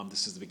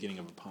 This is the beginning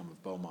of a poem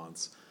of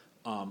Beaumont's,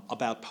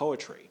 about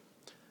poetry.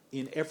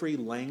 In every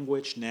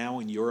language now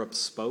in Europe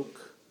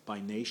spoke by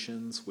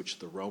nations which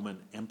the Roman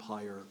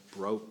Empire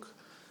broke,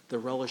 the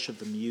relish of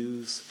the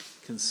muse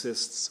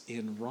consists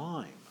in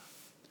rhyme.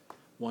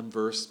 One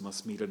verse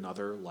must meet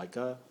another like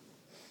a...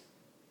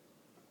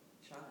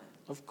 Chime.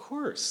 Of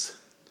course.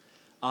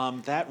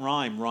 That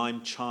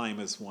rhyme chime,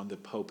 is one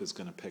that Pope is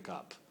going to pick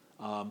up.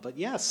 But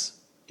yes,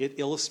 it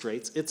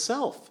illustrates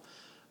itself.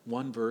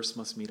 One verse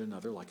must meet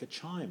another like a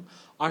chime.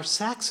 Our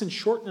Saxon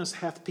shortness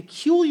hath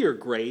peculiar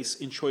grace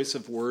in choice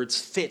of words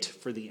fit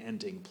for the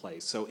ending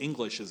place. So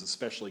English is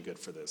especially good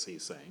for this,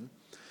 he's saying,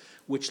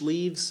 which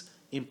leaves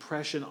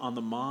impression on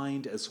the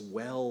mind as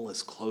well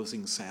as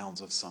closing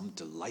sounds of some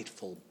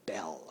delightful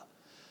bell.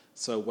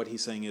 So what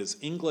he's saying is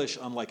English,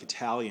 unlike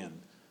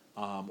Italian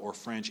or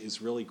French,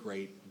 is really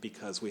great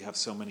because we have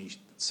so many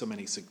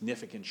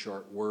significant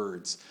short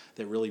words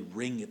that really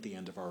ring at the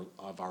end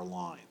of our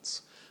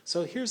lines.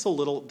 So here's a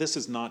little. This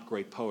is not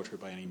great poetry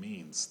by any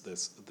means.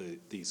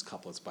 These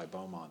couplets by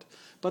Beaumont,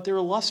 but they're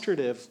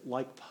illustrative,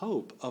 like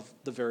Pope, of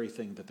the very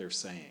thing that they're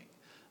saying.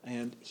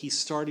 And he's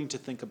starting to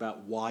think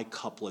about why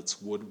couplets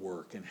would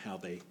work and how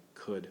they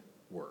could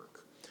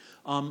work.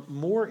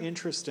 More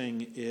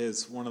interesting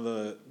is one of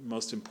the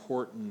most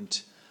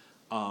important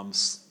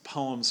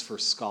poems for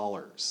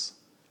scholars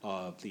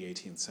of the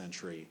 18th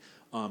century,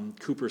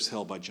 Cooper's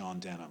Hill by John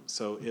Denham.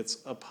 So it's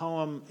a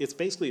poem, it's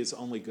basically his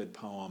only good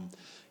poem.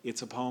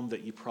 It's a poem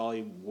that you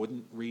probably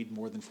wouldn't read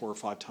more than 4 or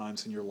 5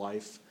 times in your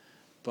life,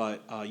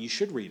 but you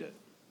should read it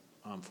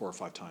 4 or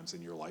 5 times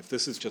in your life.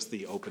 This is just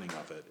the opening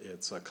of it.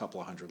 It's a couple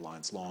of 100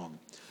 lines long.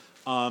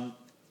 And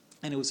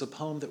it was a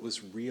poem that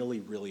was really,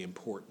 really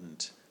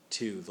important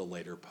to the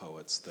later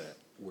poets that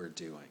we're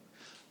doing.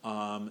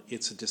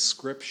 It's a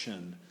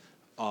description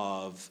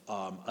of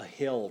a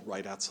hill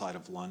right outside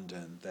of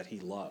London that he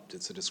loved.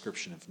 It's a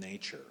description of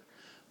nature.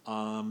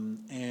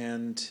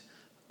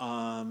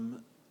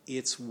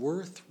 It's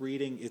worth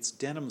reading. It's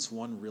Denham's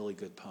one really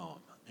good poem,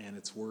 and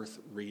it's worth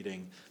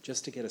reading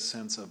just to get a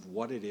sense of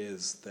what it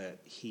is that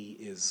he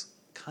is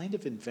kind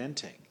of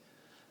inventing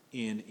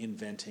in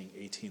inventing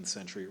 18th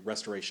century,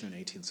 Restoration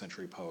and 18th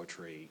century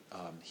poetry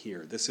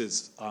here. This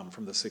is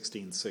from the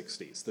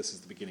 1660s. This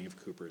is the beginning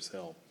of Cooper's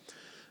Hill.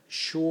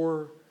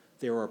 Sure,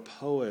 there are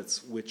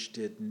poets which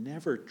did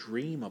never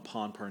dream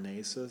upon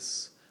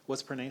Parnassus.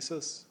 What's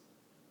Parnassus?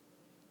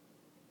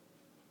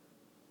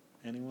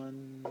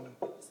 Anyone?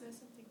 Is that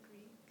something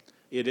Greek?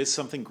 It is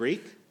something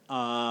Greek.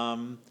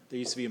 There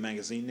used to be a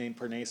magazine named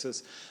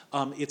Parnassus.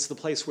 It's the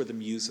place where the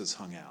muses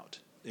hung out.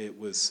 It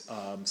was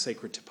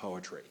sacred to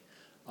poetry.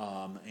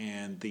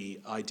 And the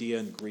idea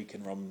in Greek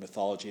and Roman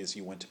mythology is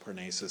you went to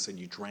Parnassus and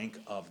you drank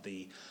of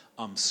the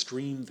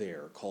stream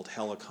there called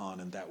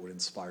Helicon, and that would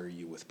inspire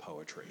you with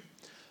poetry.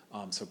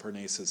 So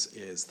Parnassus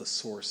is the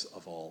source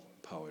of all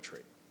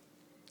poetry.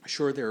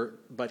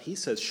 But he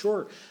says,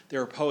 sure,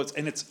 there are poets,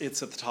 and it's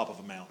at the top of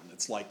a mountain.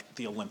 It's like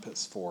the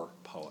Olympus for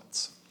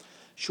poets.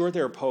 Sure,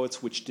 there are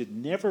poets which did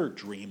never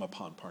dream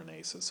upon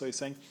Parnassus. So he's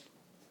saying,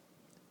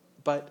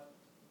 but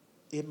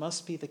it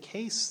must be the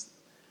case.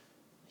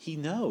 He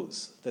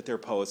knows that there are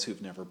poets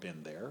who've never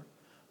been there,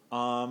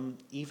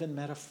 even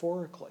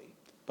metaphorically.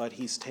 But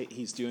he's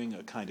doing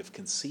a kind of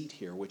conceit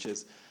here, which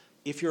is,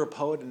 if you're a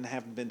poet and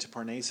haven't been to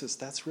Parnassus,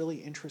 that's really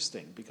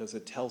interesting because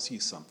it tells you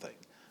something,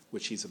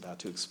 which he's about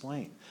to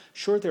explain.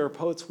 Sure, there are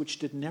poets which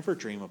did never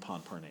dream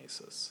upon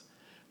Parnassus,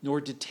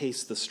 nor did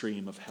taste the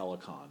stream of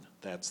Helicon.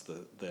 That's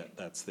the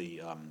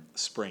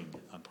spring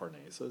on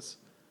Parnassus.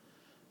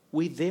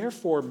 We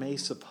therefore may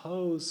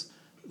suppose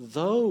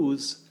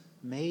those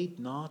made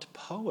not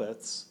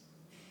poets,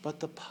 but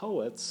the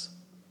poets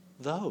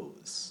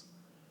those.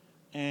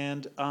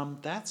 And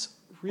that's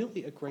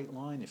really a great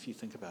line if you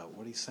think about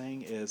what he's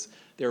saying is,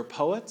 there are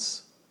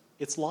poets,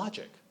 it's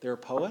logic. There are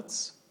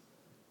poets,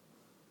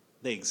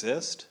 they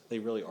exist, they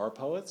really are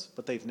poets,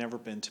 but they've never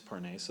been to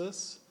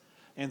Parnassus.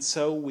 And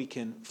so we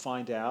can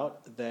find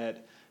out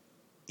that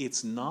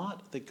it's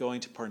not that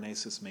going to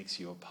Parnassus makes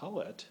you a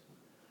poet,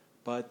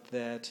 but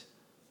that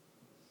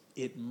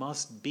it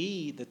must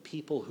be that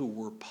people who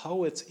were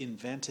poets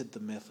invented the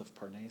myth of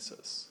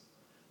Parnassus.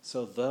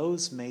 So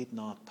those made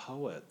not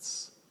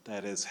poets,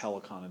 that is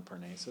Helicon and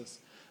Parnassus,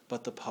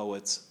 but the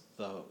poets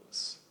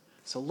those.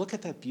 So look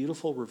at that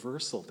beautiful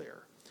reversal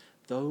there.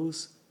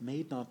 Those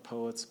made not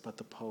poets, but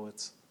the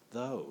poets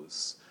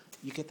those.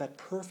 You get that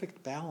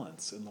perfect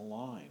balance in the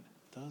line.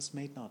 Those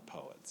made not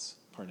poets,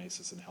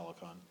 Parnassus and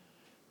Helicon,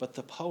 but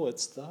the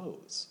poets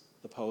those.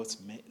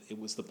 It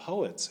was the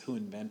poets who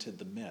invented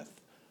the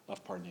myth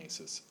of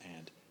Parnassus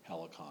and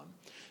Helicon.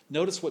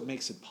 Notice what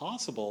makes it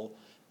possible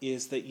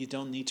is that you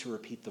don't need to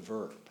repeat the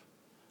verb.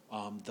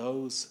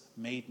 Those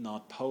made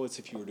not poets,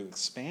 if you were to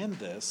expand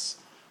this,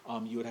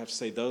 you would have to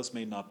say those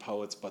made not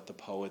poets, but the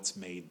poets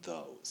made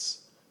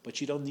those. But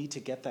you don't need to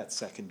get that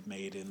second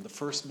made in. The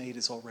first made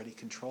is already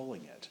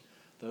controlling it.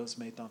 Those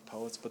made not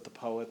poets, but the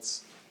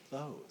poets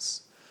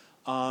those.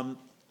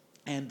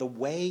 And the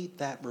way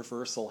that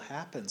reversal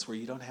happens, where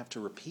you don't have to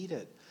repeat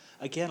it,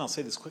 again, I'll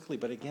say this quickly,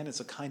 but again, it's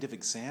a kind of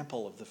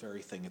example of the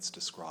very thing it's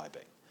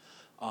describing.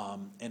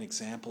 An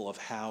example of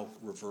how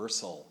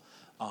reversal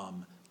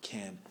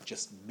can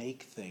just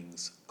make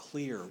things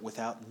clear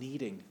without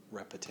needing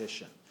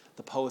repetition.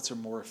 The poets are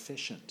more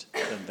efficient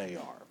than they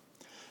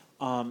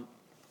are.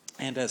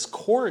 And as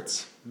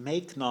courts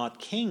make not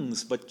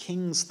kings, but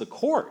kings the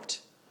court.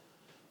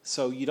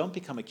 So you don't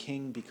become a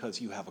king because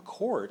you have a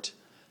court.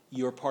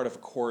 You're part of a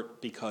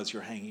court because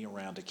you're hanging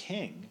around a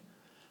king.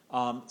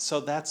 So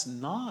that's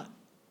not...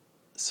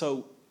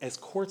 So as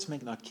courts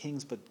make not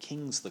kings, but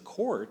kings the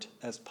court,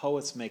 as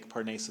poets make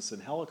Parnassus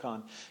and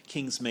Helicon,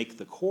 kings make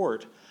the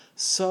court,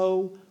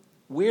 so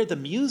where the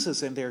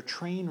muses in their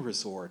train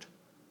resort,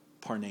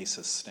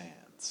 Parnassus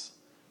stands.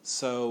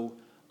 So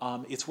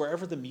it's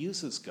wherever the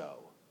muses go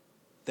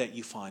that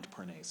you find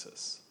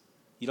Parnassus.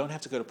 You don't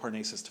have to go to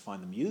Parnassus to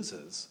find the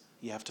muses.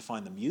 You have to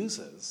find the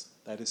muses,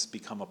 that is,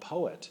 become a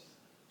poet,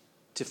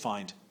 to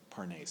find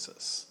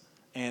Parnassus.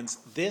 And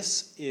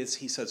this is,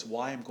 he says,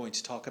 why I'm going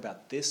to talk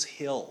about this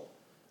hill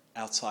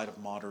outside of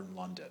modern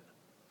London,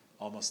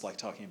 almost like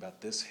talking about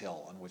this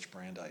hill on which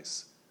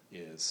Brandeis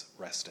is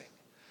resting.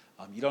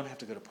 You don't have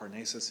to go to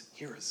Parnassus.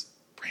 Here is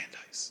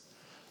Brandeis.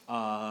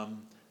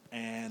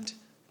 And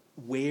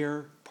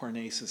where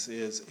Parnassus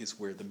is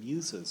where the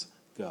muses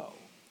go.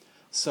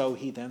 So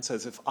he then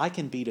says, if I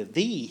can be to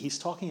thee, he's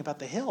talking about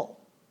the hill,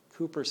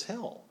 Cooper's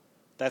Hill.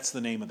 That's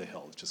the name of the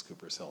hill, it's just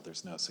Cooper's Hill.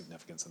 There's no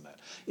significance in that.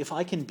 If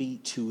I can be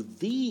to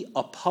thee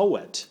a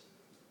poet,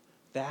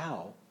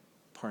 thou,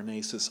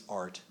 Parnassus,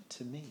 art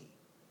to me.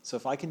 So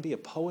if I can be a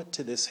poet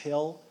to this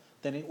hill,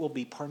 then it will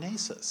be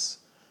Parnassus.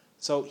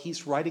 So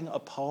he's writing a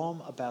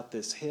poem about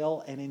this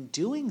hill, and in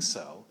doing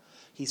so,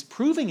 he's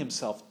proving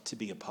himself to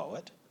be a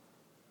poet,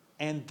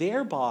 and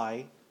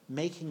thereby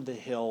making the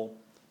hill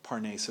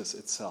Parnassus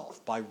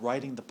itself. By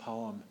writing the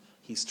poem,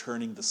 he's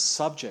turning the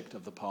subject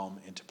of the poem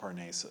into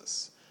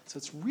Parnassus. So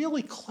it's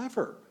really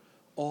clever,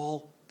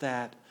 all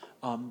that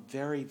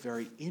very,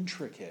 very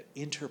intricate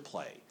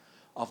interplay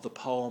of the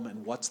poem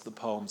and what's the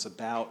poem's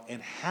about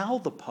and how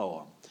the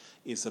poem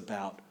is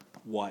about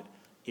what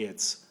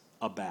it's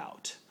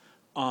about.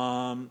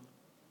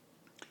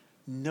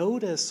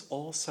 Notice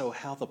also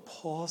how the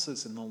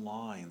pauses in the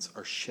lines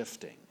are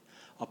shifting.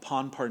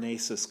 Upon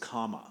Parnassus,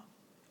 comma,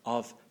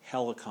 of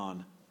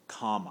Helicon,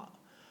 comma.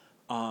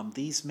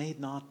 These made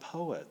not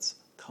poets,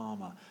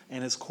 comma,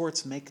 and as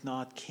courts make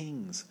not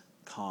kings,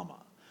 comma.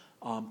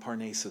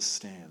 Parnassus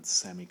stands,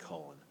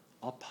 semicolon.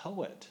 A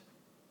poet,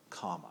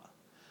 comma.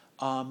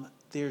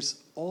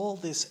 There's all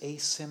this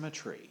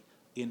asymmetry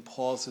in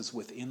pauses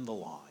within the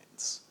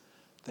lines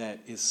that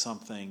is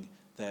something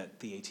that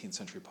the 18th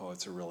century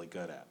poets are really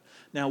good at.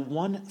 Now,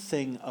 one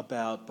thing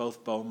about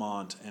both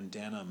Beaumont and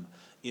Denham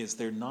is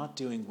they're not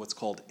doing what's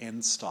called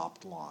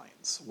end-stopped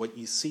lines. What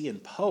you see in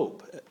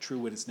Pope, true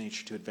wit is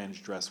nature to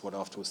advantage dress, what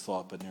oft was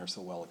thought but ne'er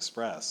so well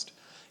expressed,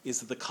 is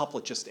that the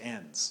couplet just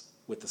ends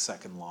with the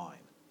second line.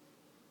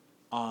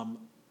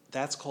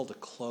 That's called a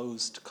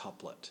closed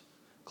couplet.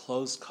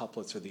 Closed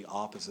couplets are the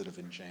opposite of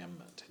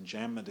enjambment.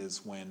 Enjambment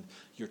is when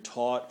you're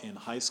taught in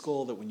high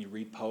school that when you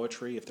read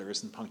poetry, if there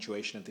isn't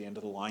punctuation at the end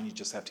of the line, you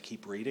just have to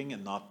keep reading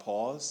and not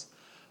pause.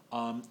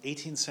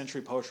 18th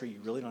century poetry, you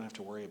really don't have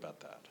to worry about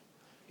that.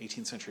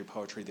 18th century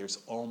poetry, there's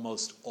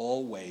almost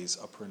always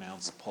a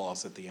pronounced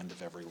pause at the end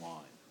of every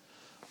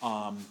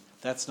line.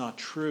 That's not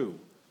true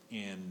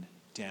in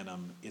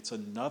Denham. It's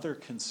another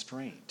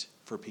constraint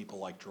for people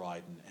like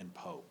Dryden and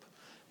Pope,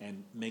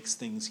 and makes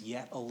things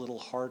yet a little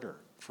harder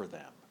for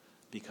them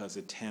because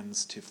it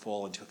tends to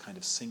fall into a kind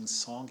of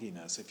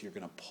sing-songiness if you're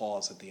going to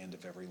pause at the end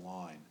of every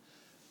line.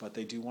 But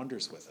they do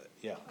wonders with it,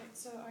 yeah. Wait,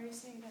 so are you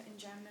saying that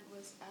enjambment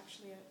was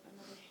actually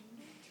another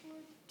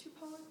hindrance to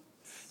poets?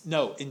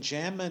 No,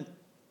 enjambment,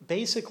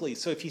 basically,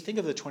 so if you think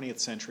of the 20th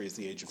century as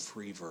the age of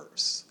free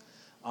verse,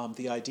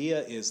 the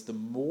idea is the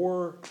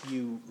more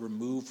you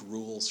remove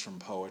rules from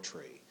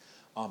poetry,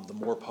 the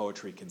more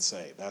poetry can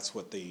say. That's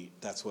what the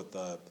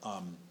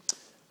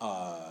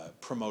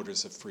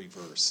promoters of free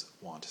verse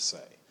want to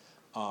say.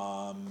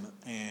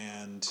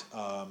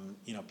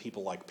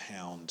 People like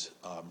Pound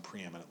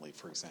preeminently,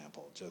 for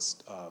example,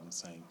 just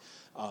saying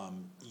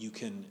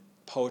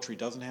poetry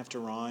doesn't have to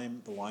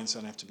rhyme, the lines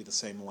don't have to be the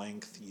same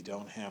length, it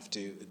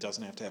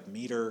doesn't have to have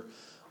meter,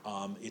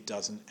 it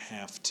doesn't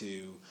have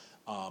to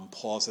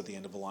pause at the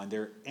end of a line.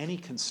 Any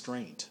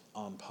constraint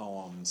on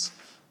poems,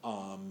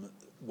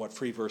 what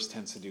free verse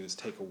tends to do is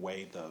take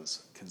away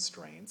those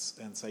constraints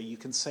and say you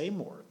can say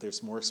more.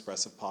 There's more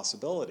expressive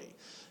possibility.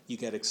 You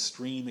get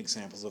extreme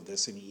examples of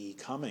this in E.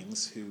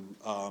 Cummings, who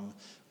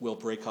will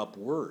break up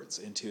words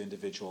into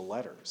individual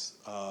letters.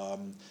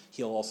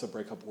 He'll also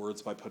break up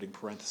words by putting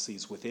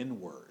parentheses within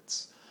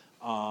words,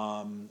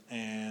 and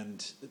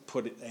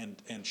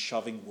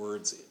shoving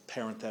words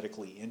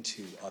parenthetically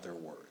into other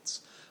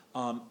words.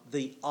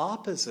 The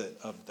opposite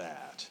of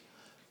that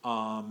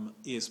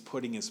is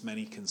putting as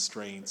many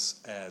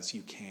constraints as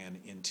you can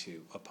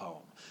into a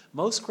poem.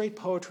 Most great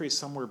poetry is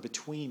somewhere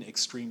between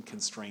extreme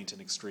constraint and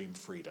extreme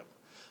freedom.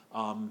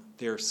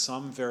 There's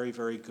some very,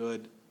 very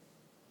good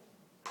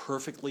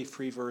perfectly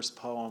free verse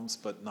poems,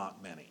 but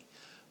not many.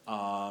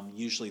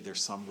 Usually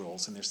there's some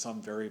rules, and there's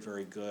some very,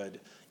 very good,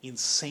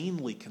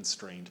 insanely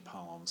constrained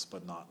poems,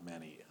 but not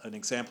many. An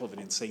example of an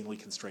insanely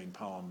constrained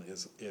poem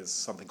is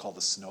something called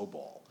the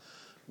Snowball,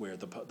 where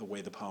the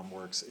way the poem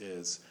works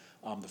is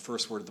the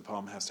first word of the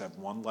poem has to have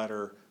one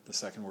letter, the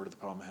second word of the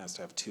poem has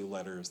to have two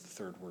letters, the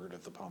third word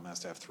of the poem has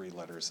to have three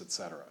letters,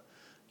 etc.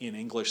 In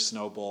English,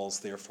 snowballs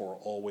therefore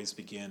always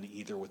begin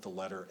either with the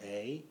letter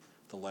A,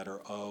 the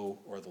letter O,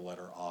 or the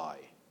letter I.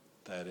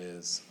 That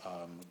is,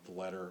 the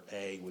letter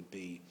A would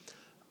be,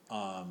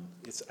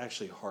 it's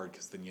actually hard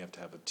because then you have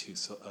to have a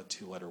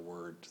two-letter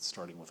word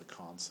starting with a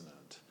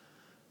consonant.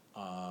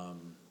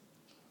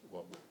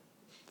 Well,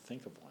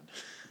 think of one.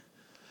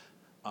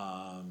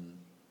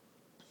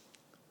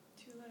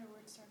 Two-letter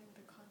word starting with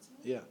a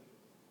consonant? Yeah.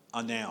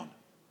 A noun.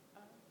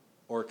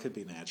 Or it could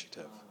be an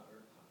adjective.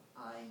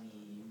 I,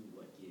 me, you,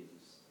 what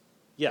gives?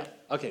 Yeah,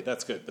 okay,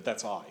 that's good, but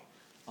that's I.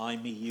 I,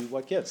 me, you,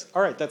 what gives.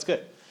 All right, that's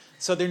good.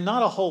 So there are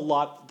not a whole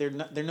lot, there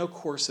are no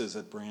courses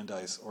at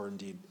Brandeis or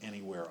indeed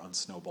anywhere on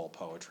snowball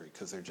poetry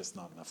because there are just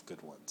not enough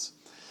good ones.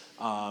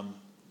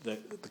 The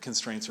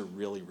constraints are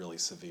really, really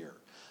severe.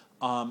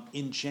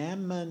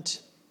 Enjambment,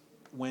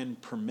 when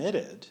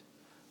permitted,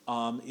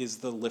 is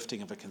the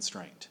lifting of a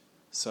constraint.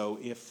 So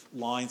if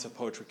lines of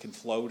poetry can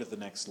flow to the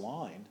next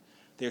line,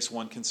 there's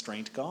one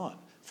constraint gone.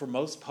 For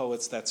most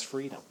poets, that's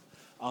freedom.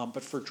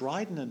 But for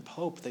Dryden and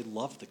Pope, they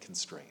loved the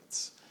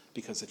constraints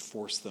because it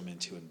forced them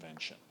into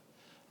invention.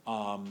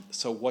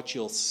 So what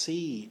you'll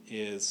see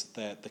is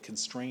that the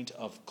constraint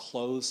of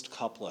closed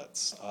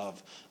couplets,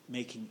 of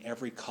making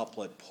every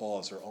couplet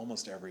pause, or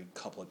almost every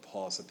couplet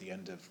pause at the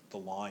end of the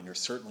line, or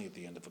certainly at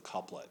the end of a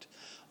couplet,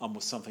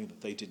 was something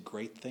that they did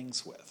great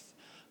things with.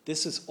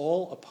 This is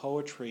all a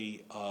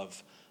poetry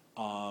of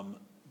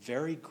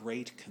very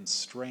great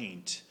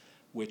constraint,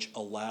 which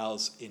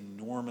allows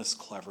enormous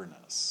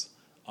cleverness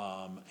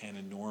and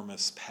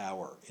enormous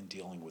power in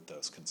dealing with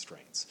those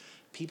constraints.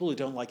 People who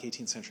don't like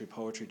 18th century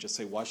poetry just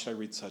say, why should I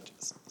read such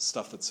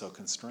stuff that's so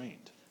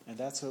constrained? And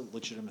that's a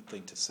legitimate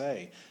thing to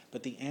say.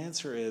 But the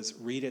answer is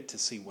read it to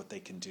see what they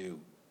can do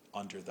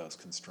under those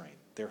constraints.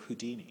 They're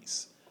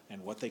Houdinis.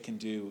 And what they can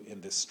do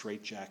in this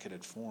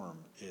straitjacketed form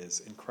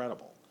is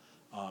incredible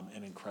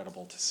and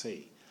incredible to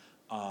see.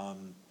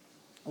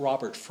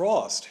 Robert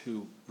Frost,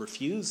 who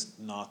refused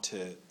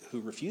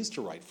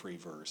to write free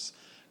verse,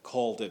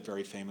 called it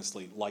very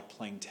famously like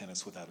playing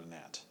tennis without a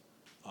net.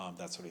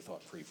 That's what he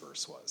thought free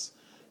verse was.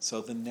 So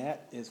the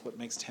net is what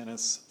makes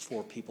tennis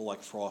for people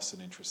like Frost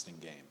an interesting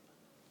game.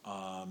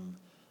 And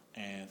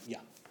yeah.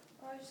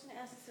 Oh, I was just going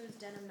to ask, so is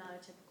Denham not a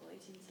typical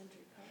 18th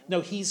century poet? No,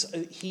 he's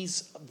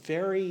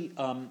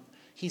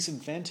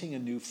inventing a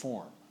new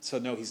form. So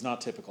no, he's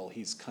not typical.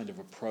 He's kind of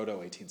a proto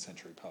 18th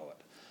century poet.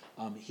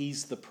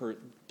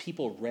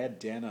 People read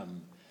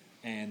Denham,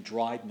 and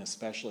Dryden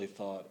especially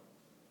thought,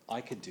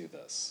 I could do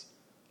this.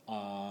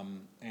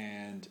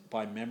 And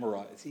by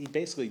he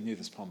basically knew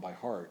this poem by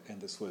heart,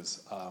 and this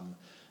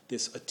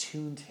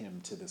attuned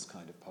him to this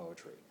kind of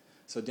poetry.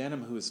 So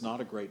Denham, who is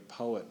not a great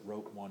poet,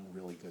 wrote one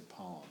really good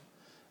poem.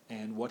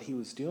 And what he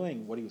was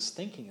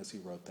thinking as he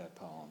wrote that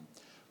poem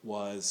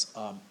was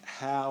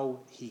how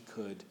he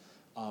could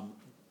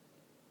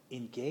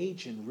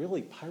engage in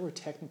really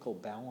pyrotechnical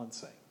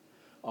balancing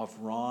of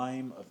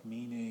rhyme, of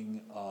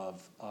meaning,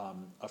 of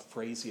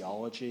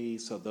phraseology.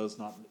 So those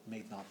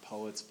made not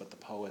poets, but the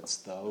poets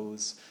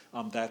those.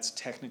 That's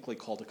technically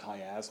called a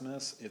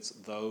chiasmus. It's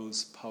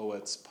those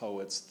poets,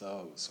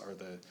 those are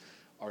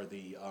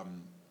the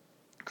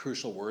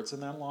crucial words in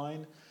that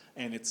line.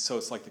 And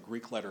it's like the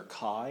Greek letter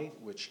chi,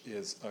 which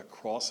is a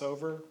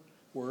crossover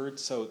word.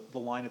 So the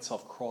line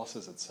itself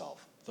crosses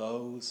itself.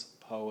 Those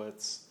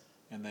poets,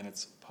 and then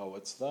it's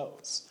poets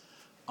those.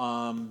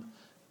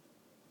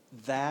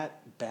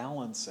 That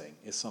balancing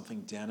is something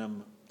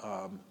Denham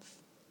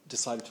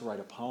decided to write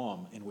a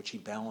poem in which he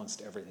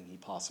balanced everything he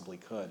possibly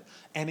could.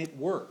 And it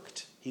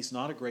worked. He's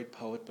not a great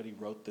poet, but he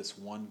wrote this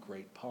one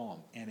great poem.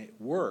 And it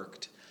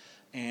worked,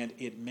 and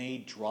it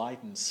made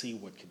Dryden see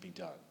what could be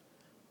done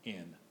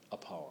in a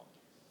poem.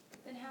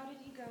 Then how did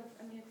he go,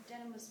 if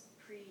Denham was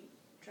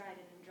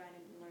pre-Dryden and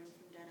Dryden learned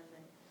from Denham,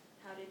 then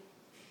how did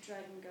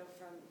Dryden go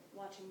from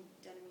watching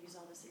Denham use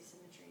all this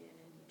asymmetry and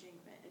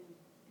enjambment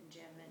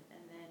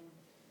and then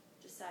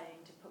deciding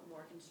to put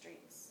more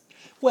constraints?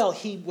 Well,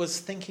 he was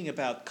thinking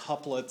about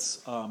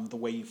couplets the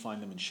way you find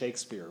them in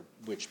Shakespeare,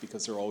 which,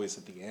 because they're always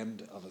at the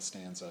end of a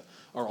stanza,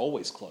 are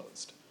always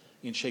closed.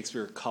 In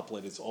Shakespeare, a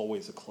couplet is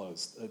always a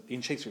closed.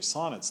 In Shakespeare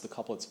sonnets, the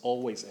couplets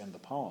always end the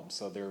poem,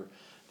 so they're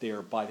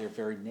by their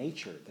very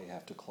nature they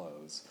have to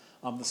close.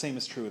 The same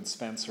is true in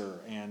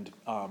Spenser and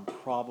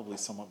probably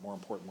somewhat more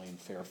importantly in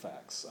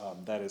Fairfax.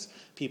 That is,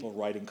 people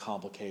writing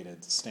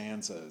complicated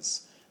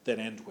stanzas that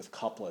end with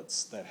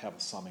couplets that have a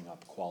summing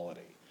up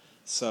quality.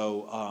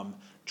 So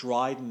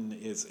Dryden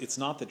it's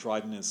not that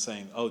Dryden is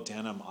saying, oh,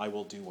 Denham, I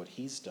will do what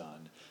he's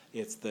done.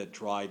 It's that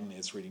Dryden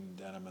is reading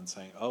Denham and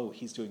saying, oh,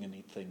 he's doing a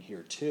neat thing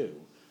here too,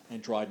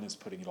 and Dryden is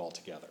putting it all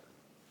together.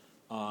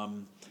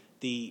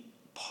 The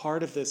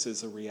part of this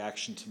is a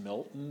reaction to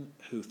Milton,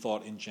 who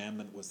thought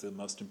enjambment was the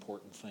most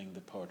important thing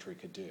that poetry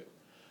could do.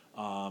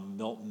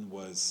 Milton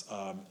was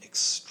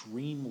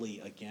extremely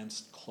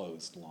against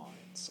closed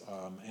lines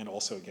and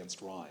also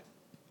against rhyme.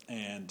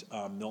 And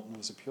Milton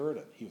was a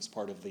Puritan. He was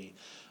part of the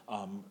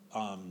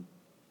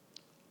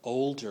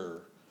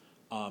older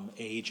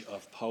age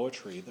of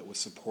poetry that was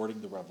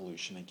supporting the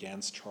revolution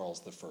against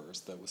Charles I,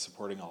 that was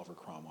supporting Oliver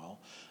Cromwell.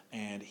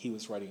 And he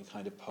was writing a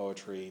kind of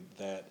poetry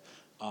that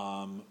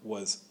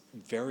was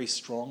very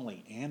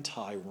strongly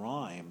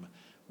anti-rhyme,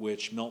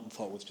 which Milton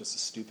thought was just a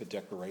stupid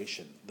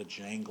decoration. The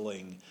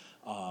jangling,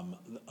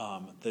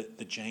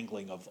 the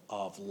jangling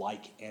of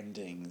like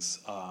endings,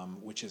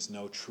 which is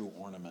no true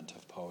ornament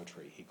of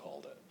poetry, he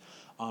called it.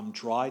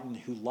 Dryden,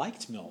 who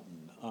liked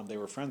Milton, they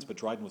were friends, but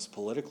Dryden was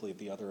politically at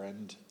the other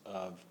end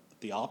of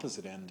the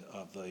opposite end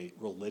of the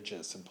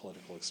religious and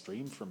political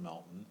extreme from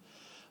Milton.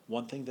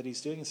 One thing that he's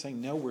doing is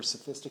saying, no, we're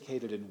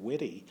sophisticated and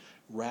witty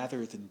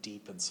rather than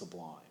deep and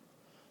sublime.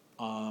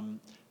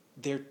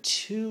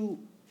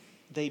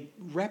 They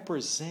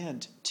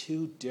represent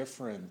two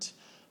different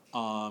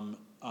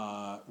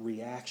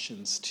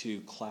reactions to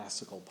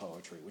classical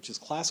poetry, which is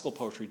classical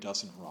poetry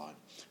doesn't rhyme.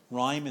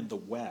 Rhyme in the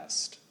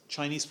West,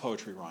 Chinese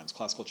poetry rhymes,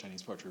 classical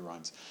Chinese poetry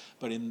rhymes,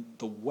 but in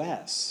the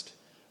West,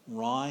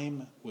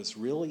 rhyme was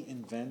really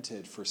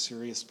invented for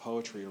serious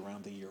poetry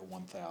around the year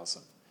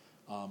 1000.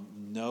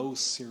 No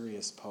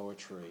serious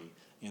poetry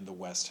in the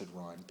West had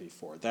rhymed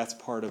before. That's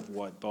part of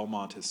what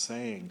Beaumont is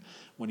saying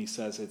when he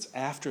says it's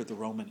after the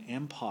Roman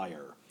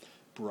Empire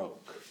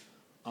broke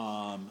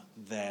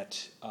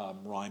that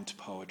rhymed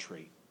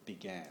poetry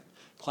began.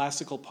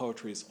 Classical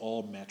poetry is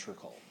all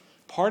metrical.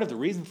 Part of the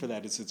reason for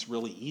that is it's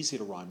really easy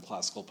to rhyme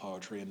classical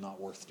poetry and not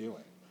worth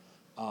doing.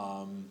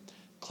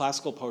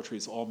 Classical poetry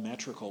is all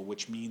metrical,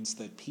 which means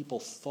that people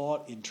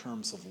thought in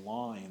terms of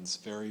lines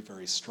very,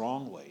 very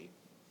strongly.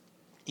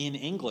 In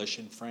English,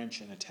 in French,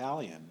 and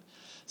Italian,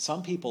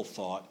 some people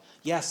thought,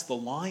 yes, the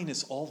line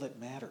is all that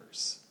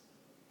matters.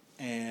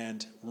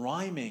 And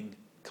rhyming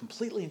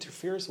completely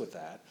interferes with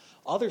that.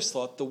 Others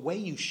thought the way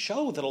you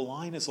show that a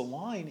line is a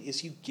line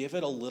is you give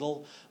it a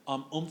little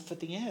oomph at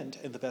the end,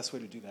 and the best way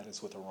to do that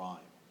is with a rhyme.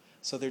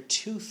 So there are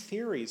two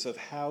theories of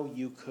how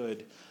you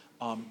could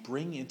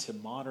bring into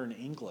modern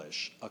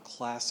English a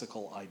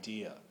classical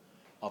idea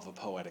of a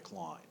poetic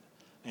line.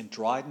 And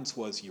Dryden's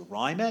was you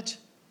rhyme it,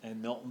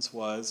 and Milton's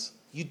was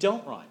you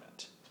don't rhyme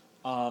it.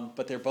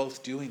 But they're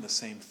both doing the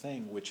same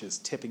thing, which is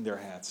tipping their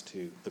hats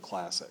to the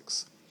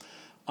classics.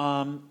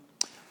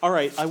 All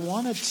right,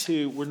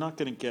 we're not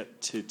going to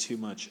get to too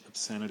much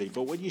obscenity,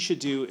 but what you should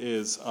do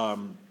is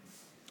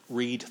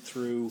read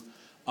through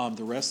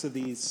the rest of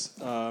these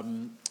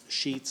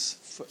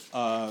sheets,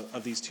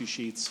 of these two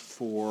sheets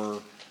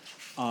for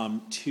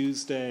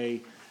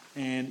Tuesday,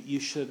 and you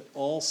should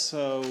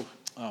also,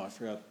 I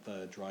forgot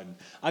the Dryden.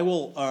 I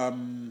will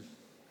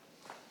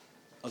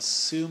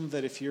assume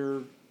that if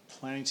you're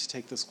planning to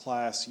take this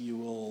class, you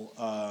will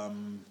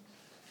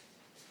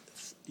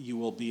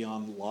be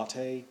on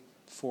Latte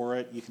for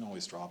it. You can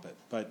always drop it,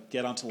 but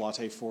get onto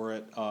Latte for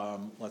it,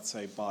 let's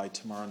say by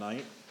tomorrow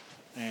night,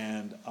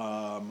 and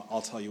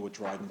I'll tell you what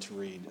Dryden to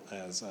read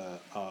as a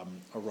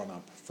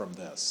run-up from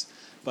this.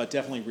 But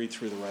definitely read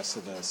through the rest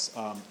of this,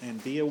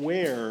 and be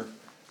aware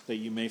that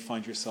you may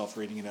find yourself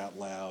reading it out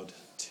loud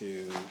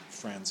to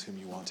friends whom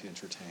you want to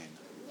entertain.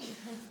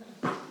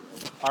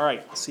 All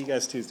right, see you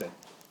guys Tuesday.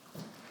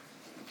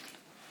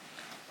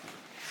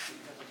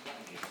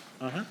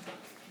 Uh-huh.